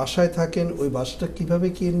বাসায় থাকেন, ওই বাসাটা কিভাবে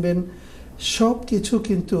কিনবেন, সব কিছু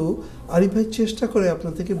কিন্তু আরিফ ভাই চেষ্টা করে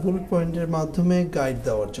আপনাদেরকে বুলেট পয়েন্টের মাধ্যমে গাইড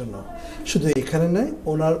দেওয়ার জন্য। শুধু এখানে নয়,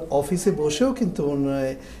 ওনার অফিসে বসেও কিন্তু ওনারা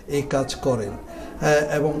এই কাজ করেন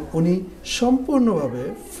এবং উনি সম্পূর্ণভাবে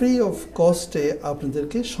ফ্রি অফ কস্টে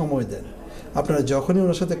আপনাদেরকে সময় দেন। আপনারা যখনই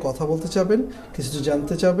ওনার সাথে কথা বলতে চাবেন, কিছু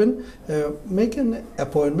জানতে চাবেন, make an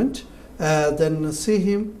appointment, then see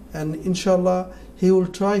him and ইনশাল্লাহ he will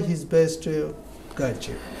try his best to guide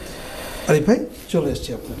you. Arif ভাই চলে এসছি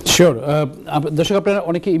আপনার। শিওর। দর্শক আপনারা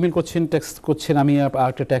অনেকে ইমেল করছেন, টেক্সট করছেন, আমি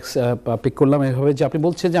একটা টেক্সট পিক করলাম এভাবে যে আপনি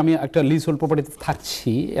বলছেন যে আমি একটা লিজ হোল্ড প্রপার্টিতে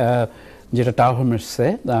থাকছি যেটা টাওয়ার হোমসে,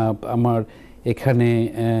 আমার এখানে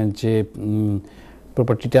যে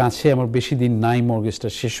প্রপার্টিটা আছে আমার বেশি দিন নাই, মর্গেজটা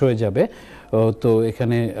শেষ হয়ে যাবে, তো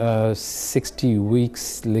এখানে 60 উইকস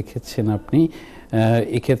লিখেছেন আপনি।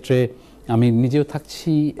 এক্ষেত্রে আমি নিজেও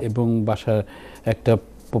থাকছি এবং বাসার একটা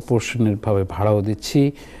প্রপোর্শনেটভাবে ভাড়াও দিচ্ছি,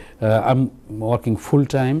 I am working full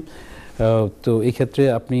time, তো এই ক্ষেত্রে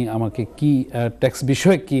আপনি আমাকে কি ট্যাক্স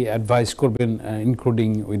বিষয়ে কি অ্যাডভাইস করবেন ইনক্লুডিং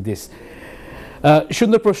উইথ দিস?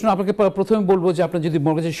 সুন্দর প্রশ্ন। আপনাকে প্রথমে বলবো যে আপনার যদি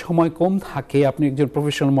মর্গেজের সময় কম থাকে, আপনি একজন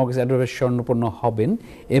প্রফেশনাল মর্গেজ অ্যাডভাইজার শরণাপন্ন হবেন।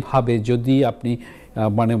 এভাবে যদি আপনি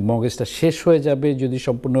মানে মর্গেজটা শেষ হয়ে যাবে, যদি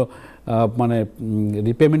সম্পূর্ণ মানে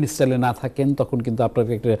রিপেমেন্ট স্টাইলে না থাকেন, তখন কিন্তু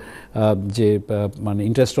আপনাকে একটা যে মানে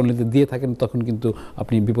ইন্টারেস্ট অনলিতে দিয়ে থাকেন, তখন কিন্তু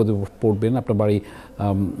আপনি বিপদে পড়বেন, আপনার বাড়ি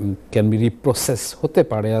ক্যান বি রিপ্রসেস হতে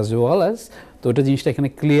পারে অ্যাজ ওয়েল অ্যাজ। তো এটা জিনিসটা এখানে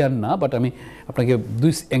ক্লিয়ার না, বাট আমি আপনাকে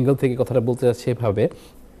দুই অ্যাঙ্গেল থেকে কথাটা বলতে চাচ্ছি এভাবে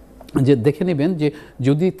যে দেখে নেবেন যে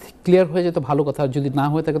যদি ক্লিয়ার হয়ে যেত ভালো কথা, যদি না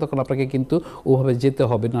হয়ে থাকে তখন আপনাকে কিন্তু ওভাবে যেতে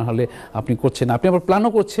হবে, না হলে আপনি করছেন, আপনি আবার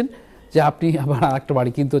প্ল্যানও করছেন যে আপনি আবার আরেকটা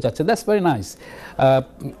বাড়ি কিনতেও চাচ্ছেন, দ্যাটস ভেরি নাইস।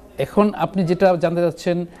 এখন আপনি যেটা জানতে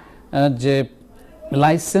চাচ্ছেন যে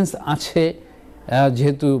লাইসেন্স আছে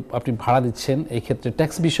যেহেতু আপনি ভাড়া দিচ্ছেন, এই ক্ষেত্রে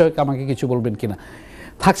ট্যাক্স বিষয়ক আমাকে কিছু বলবেন কিনা।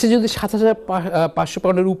 থাকছে যদি 7,500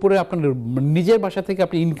 পাউন্ডের উপরে আপনার নিজের বাসা থেকে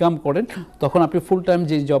আপনি ইনকাম করেন, তখন আপনি ফুল টাইম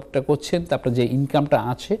যে জবটা করছেন তারপরে যে ইনকামটা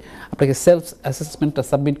আছে আপনাকে সেলফ অ্যাসেসমেন্টটা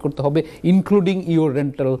সাবমিট করতে হবে ইনক্লুডিং ইউর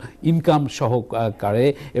রেন্টাল ইনকাম সহকারে,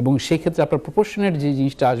 এবং সেই ক্ষেত্রে আপনার প্রপোর্শনেট যে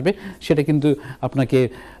জিনিসটা আসবে সেটা কিন্তু আপনাকে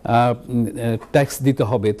ট্যাক্স দিতে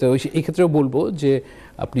হবে। তো এই ক্ষেত্রেও বলবো যে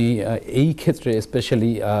আপনি এই ক্ষেত্রে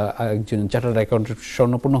স্পেশালি একজন চার্টার্ড অ্যাকাউন্টেন্ট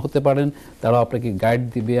শরণাপন্ন হতে পারেন, তারাও আপনাকে গাইড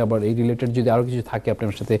দিবে। আবার এই রিলেটেড যদি আরও কিছু থাকে আপনি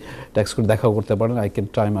আমার সাথে ট্যাক্স করে দেখাও করতে পারেন। I can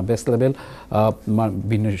try my best level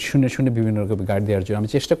শুনে বিভিন্ন রকমের গাইড দেওয়ার জন্য আমি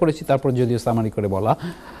চেষ্টা করেছি, তারপর যদিও সামারি করে বলা,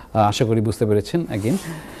 আশা করি বুঝতে পেরেছেন। অ্যাগেন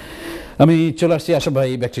আমি চলে আসছি আশা ভাই,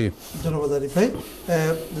 ব্যাক টু ইউ। ধন্যবাদ আরিফ ভাই।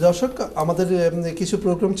 দর্শক, আমাদের কিছু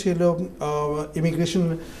প্রোগ্রাম ছিল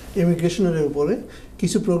ইমিগ্রেশনের উপরে,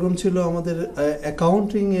 কিছু প্রোগ্রাম ছিল আমাদের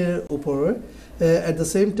অ্যাকাউন্টিংয়ের উপরে, অ্যাট দ্য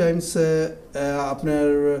সেম টাইমস আপনার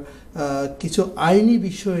কিছু আইনি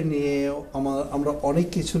বিষয় নিয়ে আমরা অনেক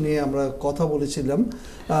কিছু নিয়ে আমরা কথা বলেছিলাম।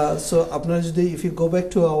 সো আপনারা যদি if you go back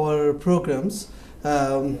to our programs,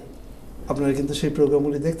 আপনারা কিন্তু সেই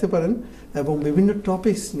প্রোগ্রামগুলি দেখতে পারেন এবং বিভিন্ন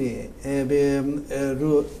টপিকস নিয়ে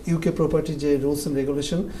ইউকে প্রপার্টি যে রুলস অ্যান্ড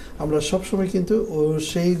রেগুলেশন, আমরা সবসময় কিন্তু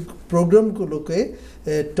সেই প্রোগ্রামগুলোকে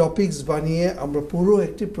টপিকস বানিয়ে আমরা পুরো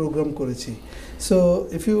একটি প্রোগ্রাম করেছি। So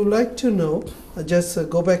if you like to know, just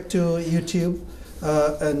go back to YouTube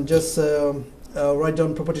and just write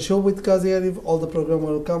down Property Show with Kazi Arif. All the program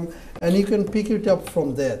will come and you can pick it up from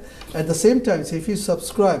there. At the same time, so if you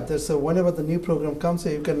subscribe, there's whenever the new program comes,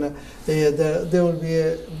 you can there will be a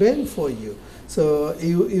bell for you, so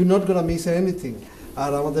you're not gonna miss anything.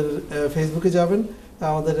 আর আমাদের ফেসবুকে যাবেন,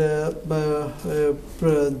 আমাদের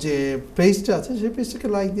যে পেজটা আছে সেই পেজটাকে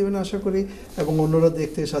like দিবেন আশা করি, এবং অন্যরা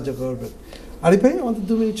দেখতে সাহায্য করবেন। আরিফ ভাই, আমাদের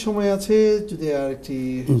 2 মিনিট সময় আছে, যদি আর একটি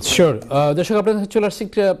শিওর। দর্শক আপনার চলে আসছে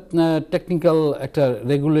একটা টেকনিক্যাল একটা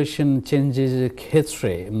রেগুলেশন চেঞ্জের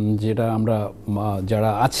ক্ষেত্রে, যেটা আমরা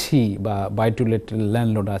যারা আছি বা বাই টু লেট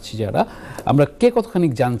ল্যান্ডলর্ড আছি যারা, আমরা কে কতখানি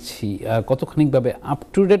জানছি, কতখানিকভাবে আপ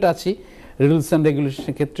টু ডেট আছি রুলস অ্যান্ড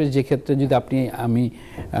রেগুলেশনের ক্ষেত্রে। যে ক্ষেত্রে যদি আমি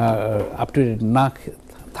আপ টু ডেট না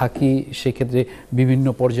থাকি, সেক্ষেত্রে বিভিন্ন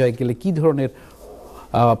পর্যায়ে গেলে কী ধরনের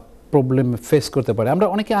প্রবলেম ফেস করতে পারে। আমরা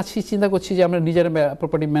অনেকে আছি চিন্তা করছি যে আমরা নিজের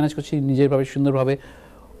প্রপার্টি ম্যানেজ করছি নিজেরভাবে সুন্দরভাবে,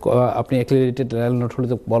 আপনি অ্যাক্রেডিটেড ল্যান্ডলর্ড হলে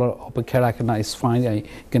তো বলার অপেক্ষা রাখেন না, it's fine, I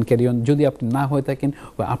can carry on. যদি আপনি না হয়ে থাকেন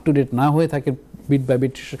বা আপ টু ডেট না হয়ে থাকেন বিট বাই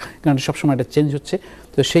বিট, কারণ সবসময় এটা চেঞ্জ হচ্ছে,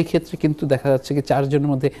 তো সেই ক্ষেত্রে কিন্তু দেখা যাচ্ছে কি 4 জনের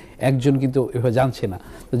মধ্যে 1 জন কিন্তু এভাবে জানছে না।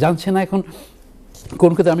 তো জানছে না, এখন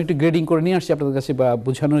কোন ক্ষেত্রে আমি একটু গ্রেডিং করে নিয়ে আসছি আপনাদের কাছে বা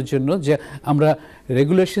বোঝানোর জন্য যে আমরা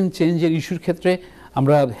রেগুলেশন চেঞ্জের ইস্যুর ক্ষেত্রে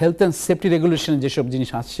আমরা হেলথ অ্যান্ড সেফটি রেগুলেশনের যেসব জিনিস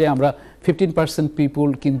আসছে আমরা 15% পিপুল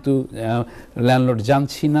কিন্তু ল্যান্ডলর্ড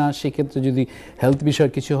জানছি না। সেক্ষেত্রে যদি হেলথ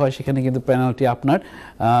বিষয়ে কিছু হয় সেখানে কিন্তু পেনাল্টি আপনার।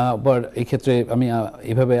 বাট এই ক্ষেত্রে আমি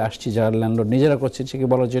এভাবে আসছি যারা ল্যান্ডলর্ড নিজেরা করছেন সেকে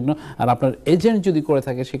বলার জন্য। আর আপনার এজেন্ট যদি করে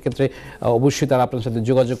থাকে সেক্ষেত্রে অবশ্যই তারা আপনার সাথে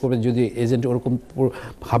যোগাযোগ করবে, যদি এজেন্ট ওরকম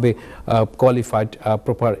ভাবে কোয়ালিফাইড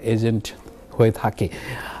প্রপার এজেন্ট হয়ে থাকে।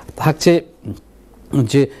 থাকছে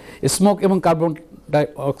যে স্মোক এবং কার্বন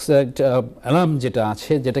ডাইঅক্সাইড অ্যালার্ম যেটা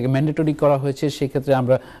আছে, যেটাকে ম্যান্ডেটরি করা হয়েছে, সেক্ষেত্রে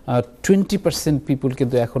আমরা 20% পিপুল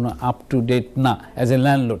কিন্তু এখনো আপ টু ডেট না অ্যাজ এ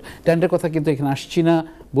ল্যান্ডলর্ড। টেন্ডের কথা কিন্তু এখানে আসছি না,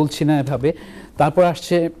 বলছি না এভাবে। তারপর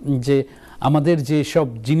আসছে যে আমাদের যে সব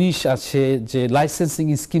জিনিস আছে, যে লাইসেন্সিং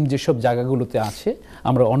স্কিম যেসব জায়গাগুলোতে আছে,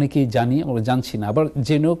 আমরা অনেকেই জানি, আমরা জানছি না, আবার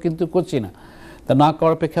জেনেও কিন্তু করছি না। তা না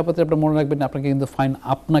করার প্রেক্ষাপটে আপনার মনে রাখবেন আপনাকে কিন্তু ফাইন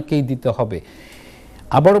আপনাকেই দিতে হবে।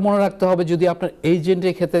 আবারও মনে রাখতে হবে, যদি আপনার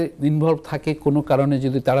এজেন্টের ক্ষেত্রে ইনভলভ থাকে কোনো কারণে,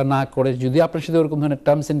 যদি তারা না করে, যদি আপনার সাথে ওরকম ধরনের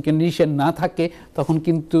টার্মস অ্যান্ড কন্ডিশন না থাকে, তখন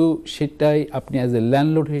কিন্তু সেটাই আপনি অ্যাজ এ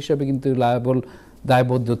ল্যান্ডলর্ড হিসেবে কিন্তু লায়াবল,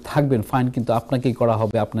 দায়বদ্ধ থাকবেন। ফাইন কিন্তু আপনাকেই করা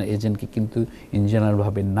হবে, আপনার এজেন্টকে কিন্তু ইন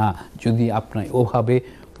জেনারেলভাবে না। যদি আপনার ওভাবে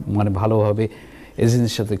মানে ভালোভাবে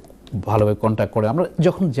এজেন্টের সাথে ভালোভাবে কন্ট্যাক্ট করে, আমরা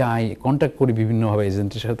যখন যাই কন্ট্যাক্ট করি বিভিন্নভাবে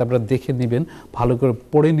এজেন্টের সাথে, আপনারা দেখে নেবেন, ভালো করে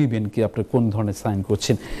পড়ে নেবেন কি আপনি কোন ধরনের সাইন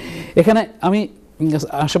করছেন। এখানে আমি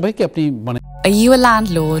আশা ভাই কি আপনি মানে Are you a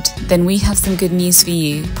landlord? Then we have some good news for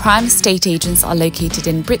you. Prime estate agents are located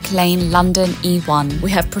in Brick Lane, London E1. We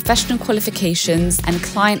have professional qualifications and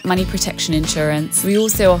client money protection insurance. We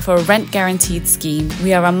also offer a rent guaranteed scheme. We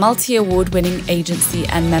are a multi-award winning agency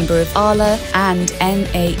and member of ALA and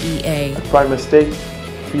NAEA. Prime Estate,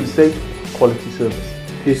 feel safe, quality service.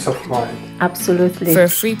 Peace of mind. Absolutely. For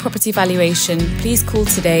a free property valuation, please call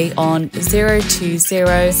today on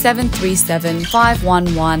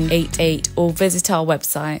 020-737-51188 or visit our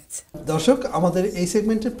website. দর্শক, আমাদের এই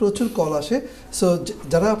সেগমেন্টে প্রচুর call আসে, so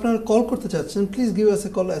যারা আপনারা call করতে চাচ্ছেন please give us A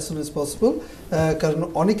call as soon as possible, কারণ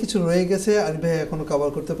অনেক কিছু রয়ে গেছে, আরিফ ভাই এখনো কভার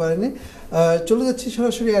করতে পারেনি। চলে যাচ্ছি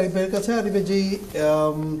সরাসরি আরিফ ভাইয়ের কাছে। আরিফ ভাই যেই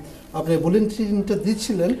আপনি বুলেটিনটা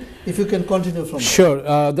দিচ্ছিলেন, if you can continue from. Sure.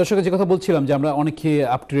 দর্শকের যে কথা বলছিলাম যে আমরা অনেকে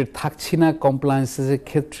আপ টু ডেট থাকছি না কমপ্লায়েন্সের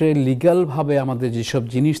ক্ষেত্রে। লিগ্যালভাবে আমাদের যেসব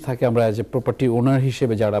জিনিস থাকে, আমরা অ্যাজ এ প্রপার্টি ওনার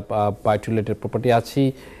হিসেবে যারা বাই টু লেটের প্রপার্টি আছি,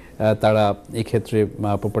 তারা এই ক্ষেত্রে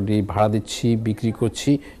প্রপার্টি ভাড়া দিচ্ছি, বিক্রি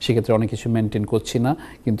করছি, সেক্ষেত্রে অনেক কিছু মেনটেন করছি না।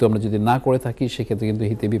 কিন্তু আমরা যদি না করে থাকি সেক্ষেত্রে কিন্তু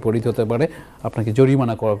হিতে বিপরীত হতে পারে, আপনাকে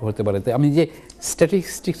জরিমানা করা হতে পারে। তাই আমি যে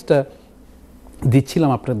স্ট্যাটিস্টিক্সটা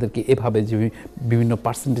দিচ্ছিলাম আপনাদেরকে এভাবে, যে বিভিন্ন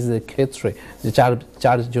পার্সেন্টেজের ক্ষেত্রে যে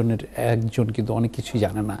চারজনের একজন কিন্তু অনেক কিছুই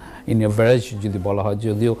জানে না, ইন এভারেজ যদি বলা হয়,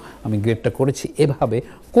 যদিও আমি গ্রেডটা করেছি এভাবে,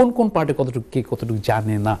 কোন কোন পার্টে কতটুকু কে কতটুকু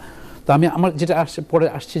জানে না। তো আমি আমার যেটা পরে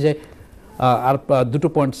আসছে যে আর দুটো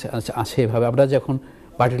পয়েন্টস আছে এভাবে, আমরা যখন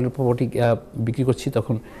পার্টিকুলার প্রপার্টি বিক্রি করছি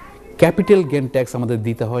তখন ক্যাপিটাল গেন ট্যাক্স আমাদের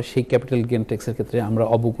দিতে হয়। সেই ক্যাপিটাল গেন ট্যাক্সের ক্ষেত্রে আমরা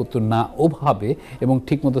অবগত না ওভাবে এবং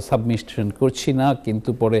ঠিকমতো সাবমিশন করছি না,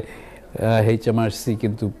 কিন্তু পরে HMRC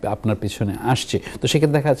কিন্তু আপনার পিছনে আসছে। তো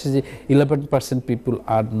সেক্ষেত্রে দেখা যাচ্ছে যে 11% পিপুল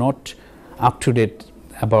are not up to date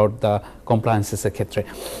about the কমপ্লায়েন্সেসের ক্ষেত্রে।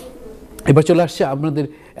 এবার চলে আসছে আপনাদের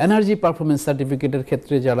এনার্জি পারফরমেন্স সার্টিফিকেটের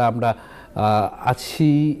ক্ষেত্রে যারা আমরা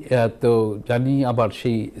আছি, তো জানি আবার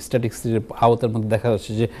সেই স্ট্যাটিস্টিক্সের আওতার মধ্যে দেখা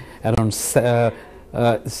যাচ্ছে যে around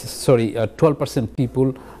 12% people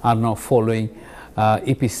are not following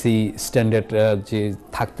EPC standard যে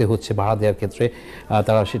থাকতে হচ্ছে ভাড়া দেওয়ার ক্ষেত্রে,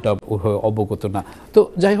 তারা সেটা অবগত না। তো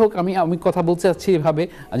যাই হোক, আমি কথা বলতে চাচ্ছি এভাবে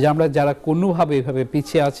যে আমরা যারা কোনোভাবে এভাবে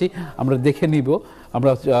পিছিয়ে আছি, আমরা দেখে নিব,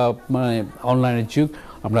 আমরা মানে অনলাইনের যুগ,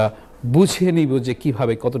 আমরা বুঝিয়ে নিব যে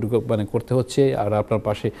কীভাবে কতটুকু মানে করতে হচ্ছে। আর আপনার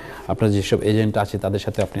পাশে আপনার যেসব এজেন্ট আছে তাদের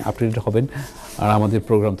সাথে আপনি আপডেট হবেন, আর আমাদের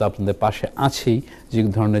প্রোগ্রাম তো আপনাদের পাশে আছেই, যে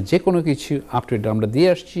ধরনের যে কোনো কিছু আপডেট আমরা দিয়ে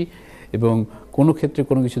আসছি, এবং কোনো ক্ষেত্রে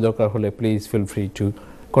কোনো কিছু দরকার হলে please feel free to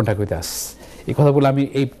contact with us. এই কথা বলে আমি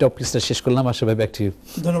এই টপিকটা শেষ করলাম। আশা ভাই, ব্যাক টু ইউ।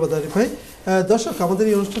 ধন্যবাদ আরিফ ভাই। দর্শক, আমাদের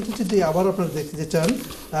এই অনুষ্ঠানটি যদি আবার আপনারা দেখতে চান,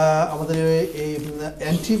 আমাদের এই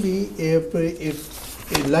NTV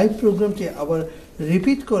এই লাইভ প্রোগ্রামটি আবার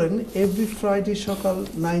রিপিট করেন এভরি ফ্রাইডে সকাল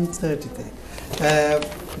 9:30-তে।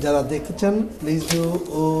 যারা দেখতে চান please do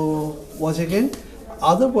watch again.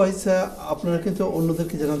 Otherwise আপনারা কিন্তু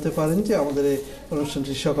অন্যদেরকে জানাতে পারেন যে আমাদের এই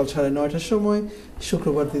অনুষ্ঠানটি সকাল 9:30টার সময়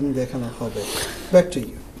শুক্রবার দিন দেখানো হবে। Back to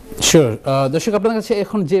you. শিওর। দর্শক, আপনার কাছে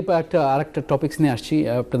এখন যে আরেকটা টপিকস নিয়ে আসছি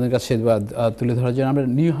আপনাদের কাছে তুলে ধরার জন্য। আমরা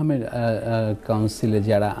নিউহামের কাউন্সিলে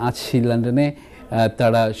যারা আছি লন্ডনে,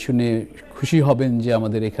 তারা শুনে খুশি হবেন যে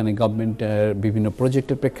আমাদের এখানে গভর্নমেন্ট বিভিন্ন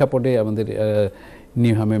প্রজেক্টের প্রেক্ষাপটে আমাদের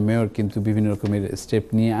নিউহামের মেয়র কিন্তু বিভিন্ন রকমের স্টেপ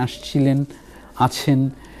নিয়ে আছেন।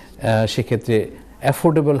 সেক্ষেত্রে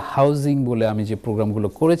অ্যাফোর্ডেবল হাউজিং বলে আমি যে প্রোগ্রামগুলো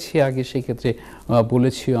করেছি আগে, সেক্ষেত্রে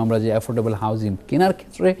বলেছিও আমরা যে অ্যাফোর্ডেবল হাউজিং কেনার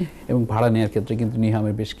ক্ষেত্রে এবং ভাড়া নেওয়ার ক্ষেত্রে কিন্তু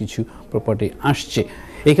নিহামের বেশ কিছু প্রপার্টি আসছে।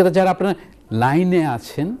 এই ক্ষেত্রে যারা আপনারা লাইনে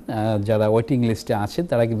আছেন, যারা ওয়েটিং লিস্টে আছেন,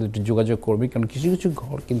 তারা কিন্তু একটু যোগাযোগ করবে, কারণ কিছু কিছু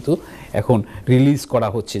ঘর কিন্তু এখন রিলিজ করা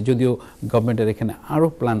হচ্ছে, যদিও গভর্নমেন্টের এখানে আরও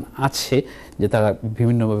প্ল্যান আছে যে তারা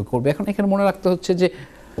বিভিন্নভাবে করবে। এখন এখানে মনে রাখতে হচ্ছে যে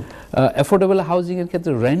অ্যাফোর্ডেবল হাউজিংয়ের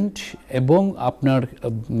ক্ষেত্রে রেন্ট এবং আপনার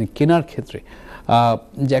কেনার ক্ষেত্রে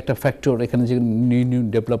যে একটা ফ্যাক্টর, এখানে যে নিউ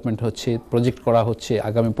ডেভেলপমেন্ট হচ্ছে, প্রজেক্ট করা হচ্ছে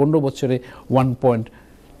আগামী 15 বছরে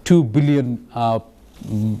 1.2 বিলিয়ন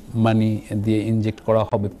মানি দিয়ে ইনজেক্ট করা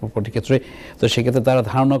হবে প্রপার্টি ক্ষেত্রে। তো সেক্ষেত্রে তারা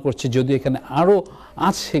ধারণা করছে যদি এখানে আরও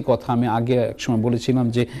আছে কথা, আমি আগে একসময় বলেছিলাম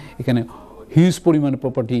যে এখানে হিউজ পরিমাণে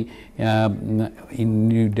প্রপার্টি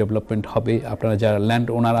নিউ ডেভেলপমেন্ট হবে। আপনারা যারা ল্যান্ড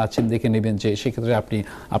ওনার আছেন দেখে নেবেন যে সেক্ষেত্রে আপনি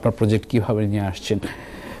আপনার প্রজেক্ট কীভাবে নিয়ে আসছেন।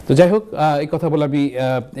 তো যাই হোক, এই কথা বলে আমি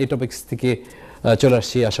এই টপিক্স থেকে চলে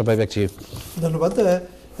আসছি আশা ভাই ব্যাকচি। ধন্যবাদ।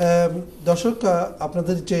 দর্শক,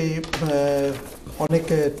 আপনাদের যে অনেক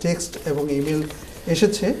টেক্সট এবং ইমেল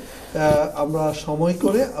এসেছে, আমরা সময়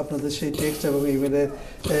করে আপনাদের সেই টেক্সট এবং ইমেলের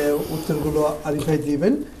উত্তরগুলো আরিফ ভাই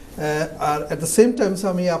দিবেন। আর অ্যাট দ্য সেম টাইমস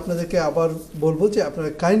আমি আপনাদেরকে আবার বলবো যে আপনারা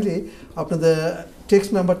কাইন্ডলি আপনাদের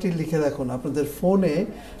টেক্সট নাম্বারটি লিখে রাখুন, আপনাদের ফোনে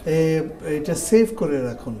এটা সেভ করে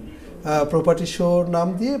রাখুন, প্রপার্টি শোর নাম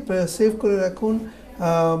দিয়ে সেভ করে রাখুন।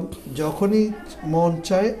 যখনই মন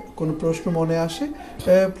চায়, কোনো প্রশ্ন মনে আসে,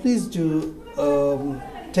 প্লিজ ডু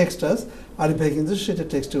টেক্সট আস। আরিফ ভাই কিন্তু সেটা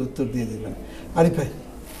টেক্সটের উত্তর দিয়ে দেবেন। আরিফ ভাই,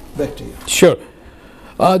 ব্যাক টু ইউ। শিওর।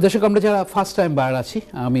 দর্শক, আমরা যারা ফার্স্ট টাইম বায়ার আছি,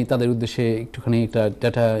 আমি তাদের উদ্দেশ্যে একটুখানি একটা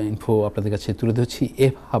ডাটা ইনফো আপনাদের কাছে তুলে ধরছি।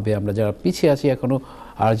 এভাবে আমরা যারা পিছিয়ে আছি এখনও,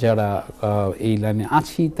 আর যারা এই লাইনে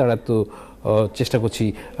আছি, তারা তো চেষ্টা করছি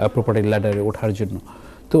প্রপার্টি ল্যাডারে ওঠার জন্য।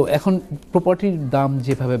 তো এখন প্রপার্টির দাম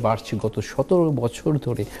যেভাবে বাড়ছে গত 17 বছর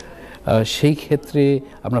ধরে, সেই ক্ষেত্রে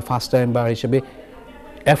আমরা ফার্স্ট টাইম বায়ার হিসেবে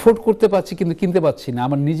অ্যাফোর্ড করতে পারছি কিন্তু কিনতে পারছি না।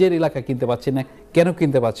 আমার নিজের এলাকা কিনতে পারছি না। কেন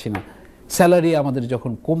কিনতে পারছি না? স্যালারি আমাদের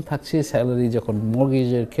যখন কম থাকছে, স্যালারি যখন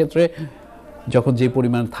মর্গেজের ক্ষেত্রে যখন যে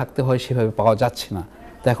পরিমাণ থাকতে হয় সেভাবে পাওয়া যাচ্ছে না।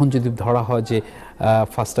 তো এখন যদি ধরা হয় যে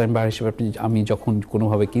ফার্স্ট টাইম বায়ার হিসেবে আমি যখন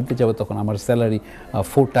কোনোভাবে কিনতে যাব, তখন আমার স্যালারি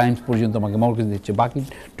 4 টাইমস পর্যন্ত আমাকে মর্গেজ দিচ্ছে,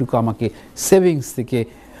 বাকিটুকু আমাকে সেভিংস থেকে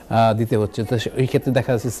দিতে হচ্ছে। তো এই ক্ষেত্রে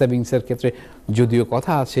দেখা যাচ্ছে সেভিংসের ক্ষেত্রে যদিও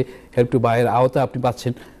কথা আছে, হেল্প টু বাইয়ের আওতা আপনি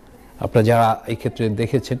পাচ্ছেন, আপনারা যারা এই ক্ষেত্রে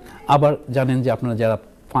দেখেছেন। আবার জানেন যে আপনারা যারা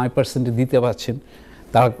 5% দিতে পারছেন,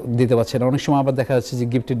 তারা দিতে পারছেন। অনেক সময় আবার দেখা যাচ্ছে যে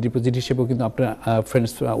গিফটেড ডিপোজিট হিসেবেও কিন্তু আপনার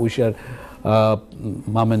ফ্রেন্ডস, উইশার,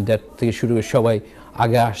 মাম অ্যান্ড ড্যাড থেকে শুরু করে সবাই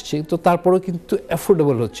আগে আসছে। তো তারপরেও কিন্তু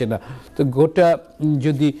অ্যাফোর্ডেবল হচ্ছে না। তো গোটা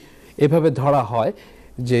যদি এভাবে ধরা হয়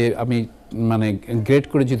যে আমি মানে গ্রেড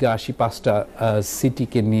করে যদি আসি 5টা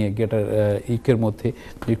সিটিকে নিয়ে গ্রেটার ইউকের মধ্যে,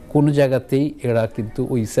 কোনো জায়গাতেই এরা কিন্তু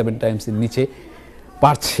ওই 7 টাইমসের নিচে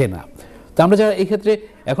পারছে না। তো আমরা যারা এই ক্ষেত্রে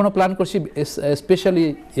এখনও প্ল্যান করছি, স্পেশালি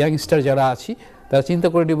ইয়াংস্টার যারা আছি, তারা চিন্তা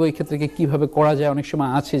করে নেব এই ক্ষেত্রে কীভাবে করা যায়। অনেক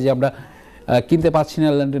সময় আছে যে আমরা কিনতে পারছি না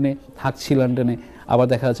লন্ডনে, থাকছি লন্ডনে, আবার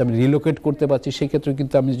দেখা যাচ্ছে আমি রিলোকেট করতে পারছি। সেক্ষেত্রে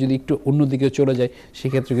কিন্তু আমি যদি একটু অন্যদিকে চলে যাই,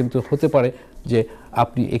 সেক্ষেত্রে কিন্তু হতে পারে যে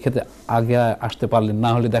আপনি এক্ষেত্রে আগে আসতে পারলেন না,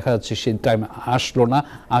 হলে দেখা যাচ্ছে সেই টাইম আসলো না,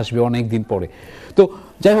 আসবে অনেক দিন পরে। তো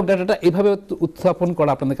যাই হোক, ডাটাটা এভাবে উত্থাপন করা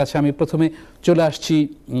আপনাদের কাছে। আমি প্রথমে চলে আসছি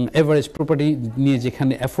এভারেজ প্রপার্টি নিয়ে,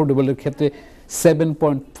 যেখানে অ্যাফোর্ডেবলের ক্ষেত্রে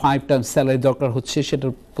 7.5 টাইমস স্যালারি দরকার হচ্ছে।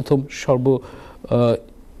 সেটার প্রথম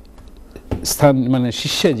স্থান মানে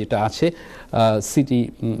শীর্ষে যেটা আছে সিটি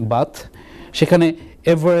বাথ, সেখানে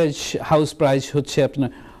এভারেজ হাউস প্রাইস হচ্ছে আপনার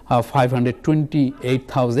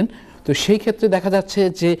 528,000। তো সেই ক্ষেত্রে দেখা যাচ্ছে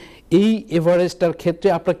যে এই এভারেজটার ক্ষেত্রে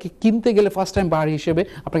আপনাকে কিনতে গেলে ফার্স্ট টাইম বায়ার হিসেবে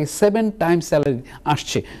আপনাকে 7 টাইমস স্যালারি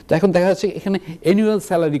আসছে। তো এখন দেখা যাচ্ছে এখানে অ্যানুয়াল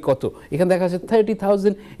স্যালারি কত, এখানে দেখা যাচ্ছে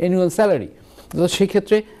 30,000 অ্যানুয়াল স্যালারি। তো সেই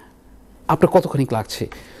ক্ষেত্রে আপনার কতখানি লাগছে?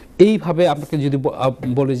 এইভাবে আপনাকে যদি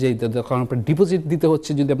বলে যে কারণ আপনার ডিপোজিট দিতে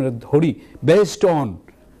হচ্ছে, যদি আমরা ধরি বেসড অন,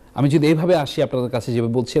 আমি যদি এইভাবে আসি আপনাদের কাছে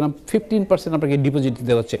যেভাবে বলছিলাম 15% আপনাকে ডিপোজিট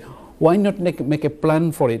দিতে হচ্ছে। Why not make a plan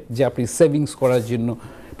for it, যে আপনি সেভিংস করার জন্য,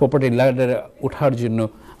 প্রপার্টি ল্যাডারে ওঠার জন্য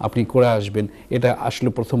আপনি করে আসবেন। এটা আসলে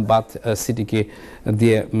প্রথম বাথ সিটিকে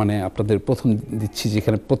দিয়ে মানে আপনাদের প্রথম দিচ্ছি,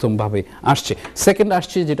 যেখানে প্রথমভাবে আসছে। সেকেন্ড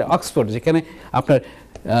আসছে যেটা অক্সফোর্ড, যেখানে আপনার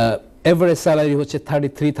এভারেজ স্যালারি হচ্ছে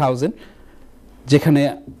 33,000, যেখানে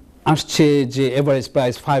আসছে যে এভারেজ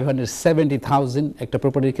প্রাইস 570,000 একটা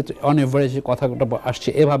প্রপার্টির ক্ষেত্রে। অন এভারেজ কথাটা আসছে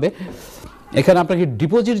এভাবে। এখানে আপনাকে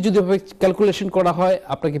ডিপোজিট যদি ক্যালকুলেশন করা হয়,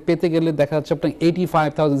 আপনাকে পেতে গেলে দেখা যাচ্ছে আপনার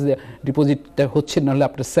 85,000 ডিপোজিটটা হচ্ছে, নাহলে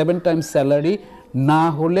আপনার 7 টাইমস স্যালারি না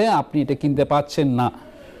হলে আপনি এটা কিনতে পারছেন না।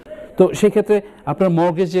 তো সেক্ষেত্রে আপনার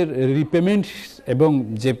মর্গেজের রিপেমেন্ট এবং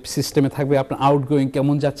যে সিস্টেমে থাকবে, আপনার আউটগোয়িং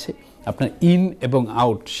কেমন যাচ্ছে, আপনার ইন এবং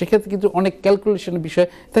আউট, সেক্ষেত্রে কিন্তু অনেক ক্যালকুলেশনের বিষয়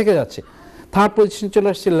থেকে যাচ্ছে। থার্ড পজিশন চলে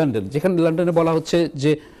আসছে লন্ডন, যেখানে লন্ডনে বলা হচ্ছে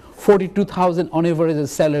যে 42,000 on average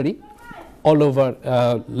salary all over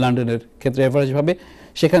লন্ডনের ক্ষেত্রে এভারেজভাবে।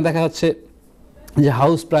 সেখানে দেখা যাচ্ছে যে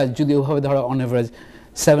হাউস প্রাইস যদি ওভাবে ধরা অন এভারেজ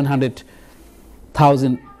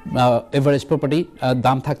 700,000 এভারেজ প্রপার্টি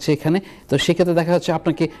দাম থাকছে এখানে। তো সেক্ষেত্রে দেখা যাচ্ছে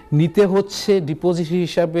আপনাকে নিতে হচ্ছে ডিপোজিট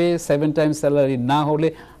হিসাবে 7 টাইমস স্যালারি না হলে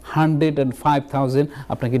 105,000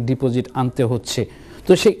 আপনাকে ডিপোজিট আনতে হচ্ছে।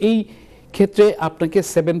 তো এই ক্ষেত্রে আপনাকে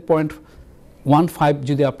 7.15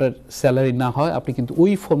 যদি আপনার স্যালারি না হয় আপনি কিন্তু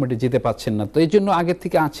ওই ফরম্যাটে যেতে পাচ্ছেন না। তো এই জন্য আগের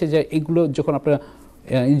থেকে আছে যে এগুলো যখন আপনারা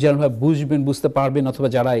ইন জেনারেলভাবে বুঝতে পারবেন, অথবা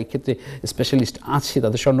যারা এক্ষেত্রে স্পেশালিস্ট আছে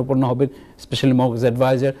তাদের স্বর্ণপন্ন হবেন, স্পেশালি মর্গেজ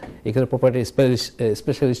অ্যাডভাইজার, এক্ষেত্রে প্রপার্টি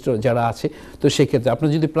স্পেশালিস্ট যারা আছে। তো সেক্ষেত্রে আপনার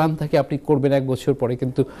যদি প্ল্যান থাকে আপনি করবেন 1 বছর পরে,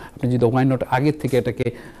 কিন্তু আপনি যদি ওয়াই নট আগের থেকে এটাকে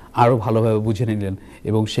আরও ভালোভাবে বুঝে নিলেন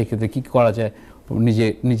এবং সেক্ষেত্রে কী করা যায়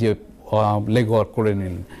নিজে লেগ ওয়ার্ক করে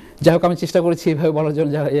নিলেন। যাই হোক, আমি চেষ্টা করেছি এইভাবে বলার জন্য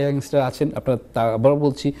যারা ইয়াংস্টার আছেন আপনারা তা আবারও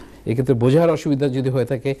বলছি, এক্ষেত্রে বোঝার অসুবিধা যদি হয়ে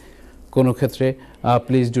থাকে কোনো ক্ষেত্রে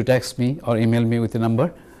please do text me or email me with a number.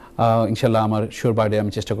 ইনশাল্লাহ আমার শিওর বার্থডে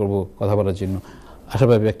আমি চেষ্টা করব কথা বলার জন্য। আশা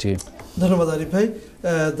ভাই একটি ধন্যবাদ আরিফ ভাই।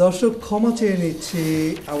 দর্শক ক্ষমা চেয়ে নিচ্ছি,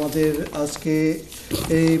 আমাদের আজকে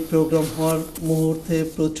এই প্রোগ্রাম হওয়ার মুহূর্তে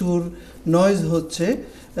প্রচুর নয়েজ হচ্ছে,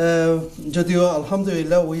 যদিও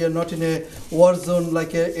আলহামদুলিল্লাহ we are not in a war zone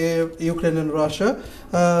like Ukraine and Russia.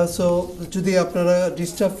 So যদি আপনারা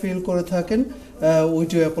ডিস্টার্ব ফিল করে থাকেন, we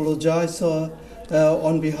do apologize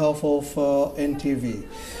on behalf of NTV.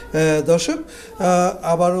 দর্শক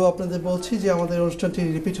আবারও আপনাদের বলছি যে আমাদের অনুষ্ঠানটি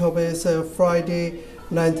রিপিট হবে ফ্রাইডে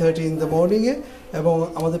 9:30 in the morning-এ, এবং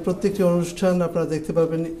আমাদের প্রত্যেকটি অনুষ্ঠান আপনারা দেখতে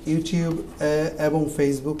পাবেন ইউটিউব এবং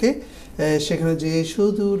ফেসবুকে। সেখানে যে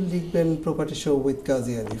শুধু লিখবেন প্রপার্টি শো উইথ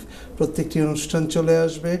কাজী আরিফ, প্রত্যেকটি অনুষ্ঠান চলে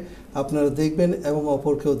আসবে, আপনারা দেখবেন এবং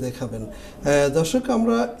অপরকেও দেখাবেন। দর্শক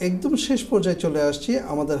আমরা একদম শেষ পর্যায়ে চলে আসছি,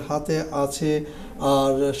 আমাদের হাতে আছে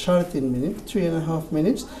আর 3.5 মিনিট, 3.5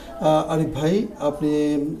 minutes। আরিফ ভাই আপনি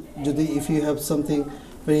যদি if you have something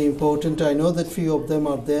very important, I know that few of them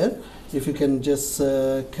are there, if you can just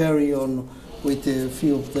carry on with a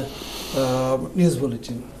few of the news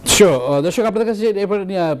bulletin. Sure. দর্শক আপনাদের কাছে এবারে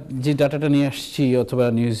যে ডাটাটা নিয়ে আসছি অথবা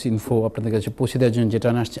নিউজ ইনফো আপনাদের কাছে পৌঁছে দেওয়ার জন্য যেটা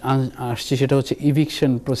আসছি সেটা হচ্ছে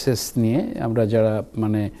ইভিকশন প্রসেস নিয়ে। আমরা যারা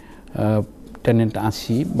মানে টেনেন্ট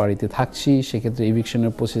আছি, বাড়িতে থাকছি, সেক্ষেত্রে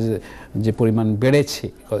ইভিকশনের প্রসেসে যে পরিমাণ বেড়েছে,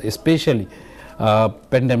 স্পেশালি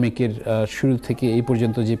প্যান্ডামিকের শুরু থেকে এই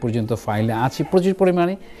পর্যন্ত যে পর্যন্ত ফাইলে আছে প্রচুর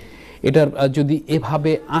পরিমাণে, এটার যদি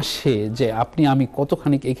এভাবে আসে যে আমি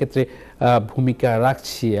কতখানি এই ক্ষেত্রে ভূমিকা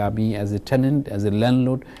রাখছি আমি as a tenant, as a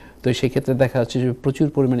landlord. তো সেক্ষেত্রে দেখা যাচ্ছে যে প্রচুর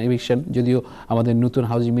পরিমাণ এভিকশন, যদিও আমাদের নতুন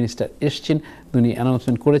হাউজিং মিনিস্টার এসছেন, তিনি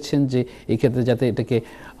অ্যানাউন্সমেন্ট করেছেন যে এই ক্ষেত্রে যাতে এটাকে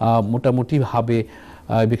মোটামুটিভাবে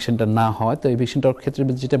এভিকশনটা না হয়। তো এভিকশনটার ক্ষেত্রে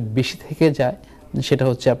যেটা বেশি থেকে যায় সেটা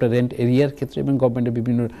হচ্ছে আপনার রেন্ট এরিয়ার ক্ষেত্রে, এবং গভর্নমেন্টের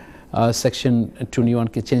বিভিন্ন সেকশন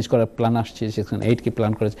 21-কে চেঞ্জ করার প্ল্যান আসছে, সেকশন 8-কে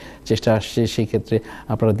প্ল্যান করার চেষ্টা আসছে। সেই ক্ষেত্রে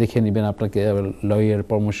আপনারা দেখে নেবেন, আপনাকে লয়ার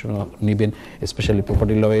পরামর্শ নেবেন, স্পেশালি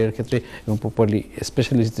প্রপার্টি লয়ারের ক্ষেত্রে এবং প্রপার্টি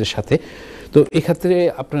স্পেশালিস্টদের সাথে। তো এক্ষেত্রে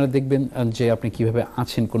আপনারা দেখবেন যে আপনি কিভাবে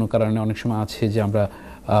আছেন। কোনো কারণে অনেক সময় আছে যে আমরা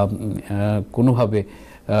কোনোভাবে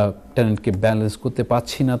টেনেন্টকে ব্যালেন্স করতে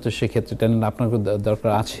পারছি না, তো সেক্ষেত্রে টেনেন্ট আপনার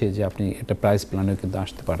দরকার আছে যে আপনি একটা প্রাইস প্ল্যানেও কিন্তু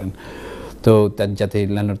আসতে পারেন, তো যাতে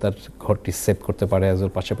ল্যান্ডলর্ড তার ঘরটি সেভ করতে পারে অ্যাজ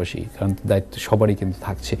ওর পাশাপাশি, কারণ দায়িত্ব সবারই কিন্তু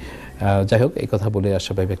থাকছে। যাই হোক, এই কথা বলে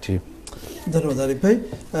আসা ভাই ব্যক্তি। ধন্যবাদ আরিফ ভাই।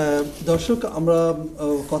 দর্শক আমরা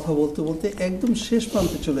কথা বলতে বলতে একদম শেষ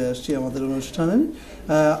প্রান্তে চলে আসছি আমাদের অনুষ্ঠানে।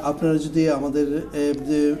 আপনারা যদি আমাদের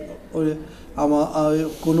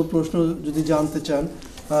কোনো প্রশ্ন যদি জানতে চান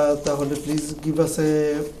তাহলে please give us A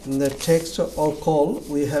text or call,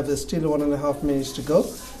 we have still 1.5 minutes to go.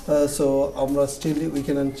 So we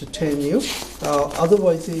can entertain you.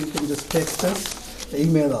 Otherwise you can just text us,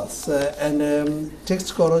 email us, and text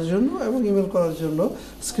করার জন্য এবং ইমেল করার জন্য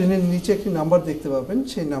স্ক্রিনের নিচে একটি নাম্বার দেখতে পাবেন,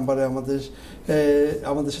 সেই নাম্বারে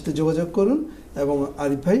আমাদের সাথে যোগাযোগ করুন এবং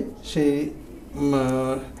আরিফ ভাই সেই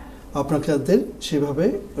আপনাদের সেভাবে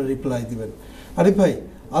রিপ্লাই দিবেন। আরিফ ভাই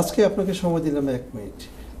আজকে আপনাকে সময় দিলাম 1 মিনিট,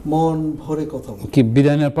 মন ভরে কথা বলুন। কি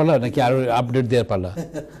বিদায় নেওয়ার পালা নাকি আরো আপডেট দেওয়ার পালা?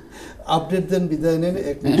 আপডেট দেন, বিদায় নেন,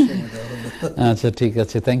 1 মিনিট সময় দেওয়া হলো। আচ্ছা ঠিক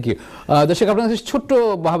আছে, থ্যাংক ইউ। দর্শক আপনার কাছে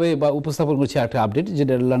ছোট্টভাবে বা উপস্থাপন করছি একটা আপডেট,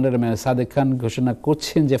 যেটা লন্ডনের মেয়র সাদেক খান ঘোষণা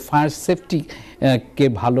করছেন যে ফায়ার সেফটিকে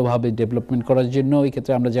ভালোভাবে ডেভেলপমেন্ট করার জন্য এই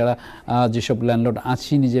ক্ষেত্রে আমরা যারা যেসব ল্যান্ডলর্ড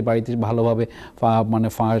আছি নিজে বাড়িতে ভালোভাবে মানে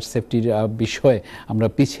ফায়ার সেফটির বিষয়ে আমরা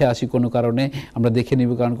পিছিয়ে আসি কোনো কারণে আমরা দেখে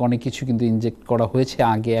নিব, কারণ অনেক কিছু কিন্তু ইনজেক্ট করা হয়েছে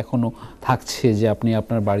আগে, এখনও থাকছে যে আপনি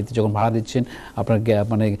আপনার বাড়িতে যখন ভাড়া দিচ্ছেন আপনার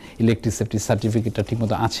মানে ইলেকট্রিক সেফটি সার্টিফিকেটটা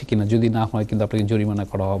ঠিকমতো আছে কিনা, যদি না হয় কিন্তু আপনাকে জরিমানা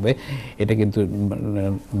করা হবে। এটা কিন্তু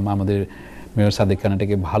আমাদের মেয়র সাদেক খান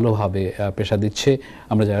এটাকে ভালোভাবে পেশা দিচ্ছে।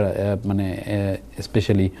 আমরা যারা মানে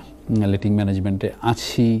স্পেশালি লেটিং ম্যানেজমেন্টে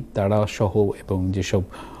আছি তারা সহ এবং যেসব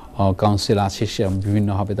কাউন্সিল আছে সে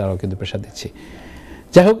বিভিন্নভাবে তারাও কিন্তু পেশা দিচ্ছে।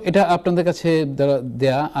 যাই হোক, এটা আপনাদের কাছে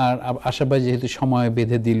দেয়া, আর আশাবাদ যেহেতু সময়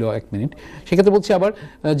বেঁধে দিল 1 মিনিট, সেক্ষেত্রে বলছি আবার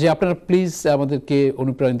যে আপনারা প্লিজ আমাদেরকে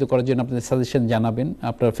অনুপ্রাণিত করার জন্য আপনাদের সাজেশন জানাবেন,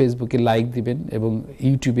 আপনারা ফেসবুকে লাইক দিবেন এবং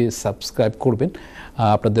ইউটিউবে সাবস্ক্রাইব করবেন,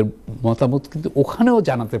 আপনাদের মতামত কিন্তু ওখানেও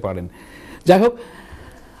জানাতে পারেন। যাই হোক,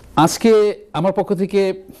 আজকে আমার পক্ষ থেকে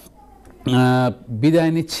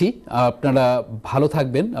বিদায় নিচ্ছি। আপনারা ভালো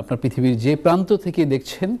থাকবেন, আপনার পৃথিবীর যে প্রান্ত থেকে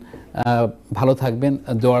দেখছেন ভালো থাকবেন,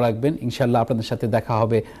 দোয়া রাখবেন। ইনশাল্লাহ আপনাদের সাথে দেখা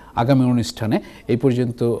হবে আগামী অনুষ্ঠানে। এই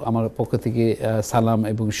পর্যন্ত আমার পক্ষ থেকে সালাম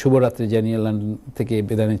এবং শুভরাত্রি জানিয়ে লন্ডন থেকে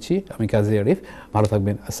বিদায় নিচ্ছি। আমি কাজী আরিফ, ভালো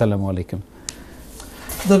থাকবেন। আসসালামু আলাইকুম।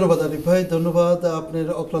 ধন্যবাদ আরিফ ভাই, ধন্যবাদ আপনার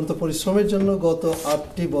অক্লান্ত পরিশ্রমের জন্য। গত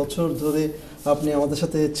 8টি বছর ধরে আপনি আমাদের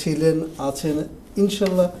সাথে ছিলেন, আছেন,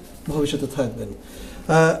 ইনশাল্লাহ ভবিষ্যতে থাকবেন।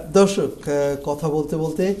 দর্শক, কথা বলতে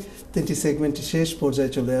বলতে 3টি সেগমেন্টে শেষ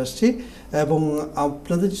পর্যায়ে চলে আসছি, এবং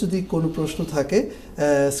আপনাদের যদি কোনো প্রশ্ন থাকে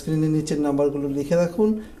স্ক্রিনের নিচের নাম্বারগুলো লিখে রাখুন।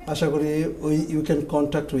 আশা করি you can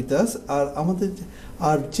contact with us.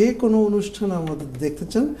 আর যে কোনো অনুষ্ঠান আমাদের দেখতে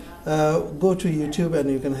চান, go to YouTube and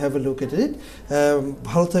you can have a look at ইট।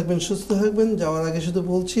 ভালো থাকবেন, সুস্থ থাকবেন। যাওয়ার আগে শুধু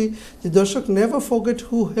বলছি যে দর্শক, never forget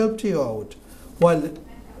who helped you out while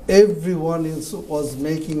everyone else was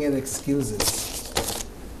making an excuses.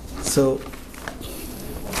 So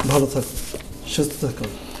ভালো থাকুন, সুস্থ থাকুন।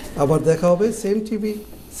 আবার দেখা হবে same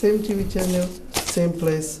TV channel, same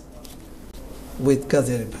place, with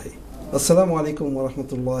কাজী আরিফ ভাই। আসসালামু আলাইকুম ওয়া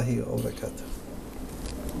রাহমাতুল্লাহি ওয়া বারাকাতুহু।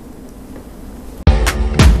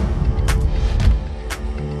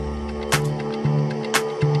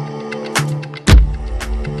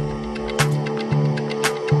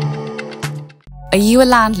 Are you a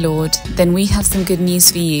landlord? Then we have some good news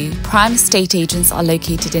for you. Prime estate agents are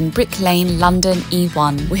located in Brick Lane, London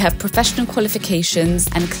E1. We have professional qualifications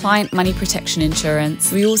and client money protection insurance.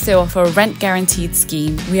 We also offer a rent guaranteed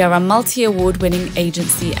scheme. We are a multi-award winning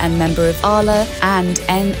agency and member of ALA and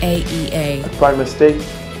NAEA. Prime Estate,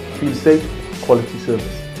 feel safe, quality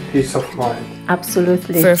service. Peace of mind.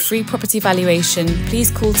 Absolutely. For a free property valuation, please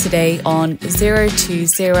call today on 020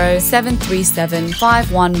 737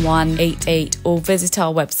 51188 or visit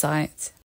our website.